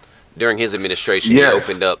administration. During his administration, Yes. he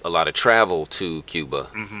opened up a lot of travel to Cuba,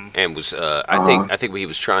 and was I think what he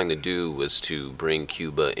was trying to do was to bring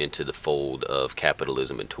Cuba into the fold of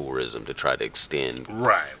capitalism and tourism to try to extend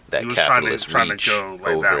Right. that He was capitalist trying reach to go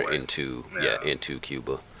like that over way. into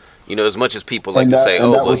Cuba. As much as people like And to that- say, and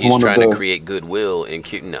 "Oh, that well, was he's one of trying to the- create goodwill in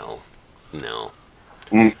Cuba." No.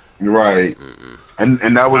 Right.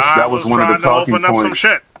 And that was one of the trying talking to open up some points.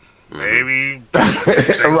 shit. Maybe.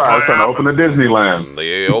 Right, trying to open a Disneyland.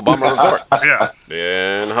 The Obama Resort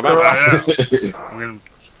Yeah. in Havana. Yeah. We're going to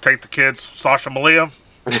take the kids, Sasha Malia,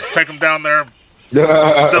 take them down there. They'll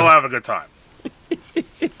have a good time.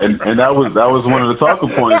 and that was one of the talking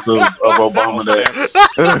points of Obama.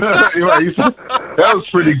 That right, you said, that was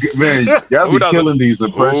pretty good, man. Y'all Who be doesn't? killing these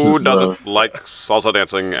impressions. Who bro. doesn't like salsa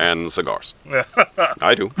dancing and cigars?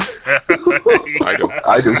 I do.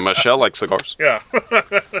 I do. Michelle likes cigars. Yeah.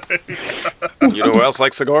 You know who else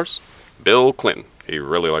likes cigars? Bill Clinton. He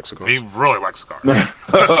really likes cigars. He really likes cigars.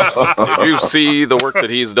 Did you see the work that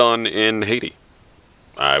he's done in Haiti?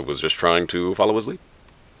 I was just trying to follow his lead.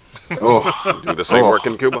 Oh, Do the same work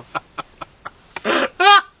in Cuba.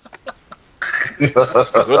 Good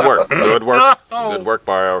work. Good work. Good work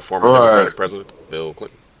by our former Democratic president, Bill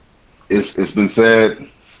Clinton. It's been said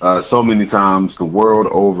so many times, the world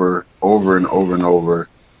over and over and over.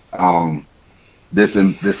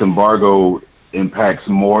 This embargo impacts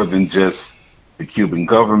more than just the Cuban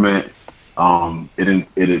government.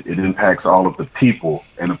 It impacts all of the people,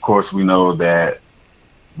 and of course, we know that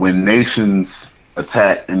when nations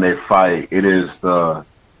attack and they fight, it is the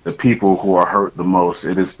people who are hurt the most.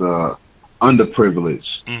 It is the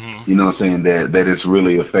underprivileged, you know what I'm saying, that is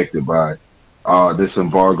really affected by this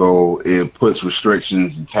embargo. It puts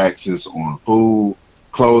restrictions and taxes on food,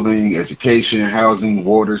 clothing, education, housing,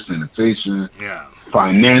 water, sanitation,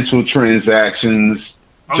 financial transactions,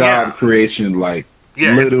 job creation, like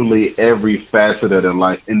literally every facet of their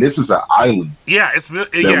life. And this is an island.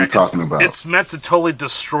 We're talking about. It's meant to totally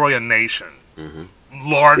destroy a nation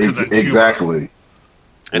larger than Cuba. Exactly.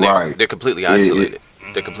 And they're completely isolated.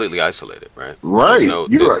 They're completely isolated, right? Right.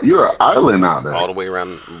 You're an island out there. All the way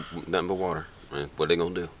around, nothing but water. Right? What are they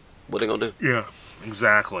gonna do? Yeah,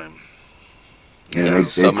 exactly. Yeah,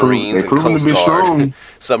 submarines and Coast Guard.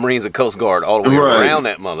 Submarines and Coast Guard all the way around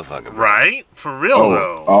that motherfucker. Right? For real,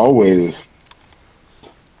 though. Always.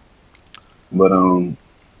 But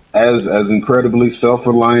as incredibly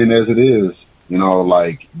self-reliant as it is, you know,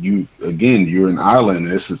 like you're an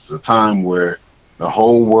island. This is a time where the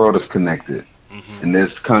whole world is connected. And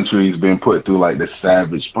this country's been put through like this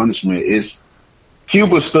savage punishment.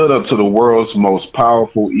 Cuba stood up to the world's most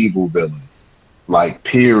powerful evil villain. Like,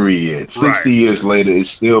 period. 60 years later, it's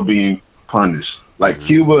still being punished. Like,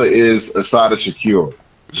 Cuba is Asada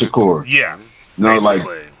Shakur. Yeah. You know,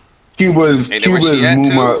 basically. like, Cuba is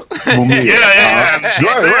Mumia.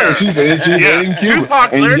 Right. She's in Cuba.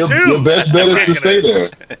 Tupac's and there your, too. Your best bet is to stay there.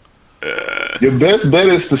 Your best bet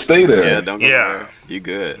is to stay there. Yeah, don't go there. You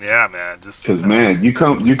good. Yeah, man. Just because, man, you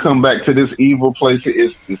come back to this evil place,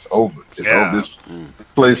 it's over. It's over. This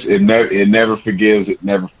place, it never forgives. It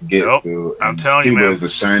never forgets. Nope. Dude. I'm telling you, man. Is a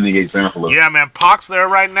shining example of. Yeah, man. Pac's there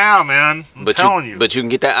right now, man. I'm telling you. But you can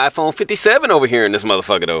get that iPhone 57 over here in this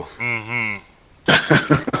motherfucker, though.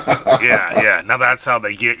 Yeah. Now that's how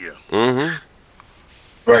they get you.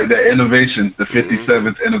 Right, that innovation, the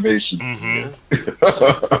 57th innovation.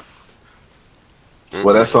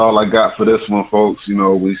 Well, that's all I got for this one, folks. You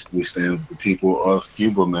know, we stand with the people of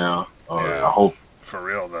Cuba now. I hope, for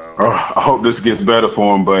real though. I hope this gets better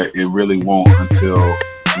for them, but it really won't until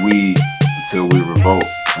we revolt,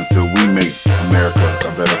 until we make America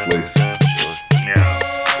a better place.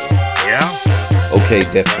 Yeah. Okay,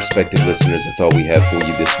 Deaf Perspective listeners, that's all we have for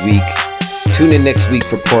you this week. Tune in next week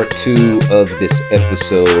for part 2 of this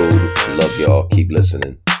episode. Love y'all. Keep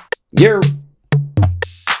listening. Yeah.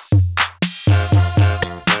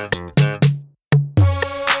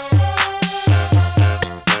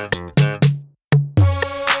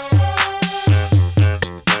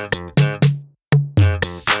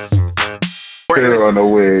 On a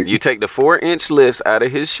wig. You take the 4-inch lifts out of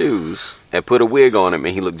his shoes and put a wig on him,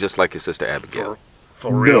 and he looked just like his sister Abigail.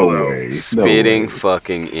 For real though. Way. Spitting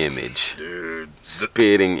fucking image. Dude.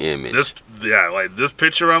 Spitting image. This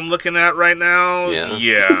picture I'm looking at right now.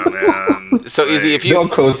 Yeah, man. So easy if you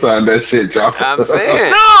don't co-sign that shit, y'all. I'm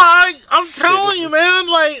saying. No, I'm telling you, man.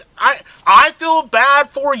 Like I feel bad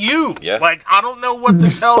for you. Yeah. Like I don't know what to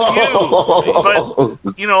tell you, but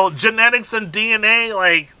you know, genetics and DNA,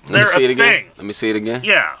 like they're a thing. Let me see it again.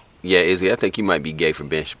 Yeah. Yeah, Izzy, I think you might be gay from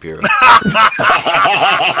Ben Shapiro. Right,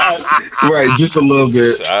 just a little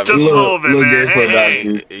bit. Just a little bit, man.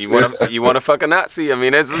 Hey. You want to fuck a Nazi? I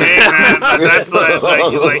mean, that's man, that's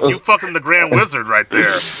like you fucking the Grand Wizard right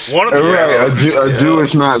there. One of the a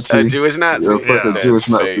Jewish Nazi. A Jewish Nazi. A Jewish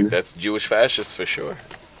Nazi. That's Jewish fascist for sure.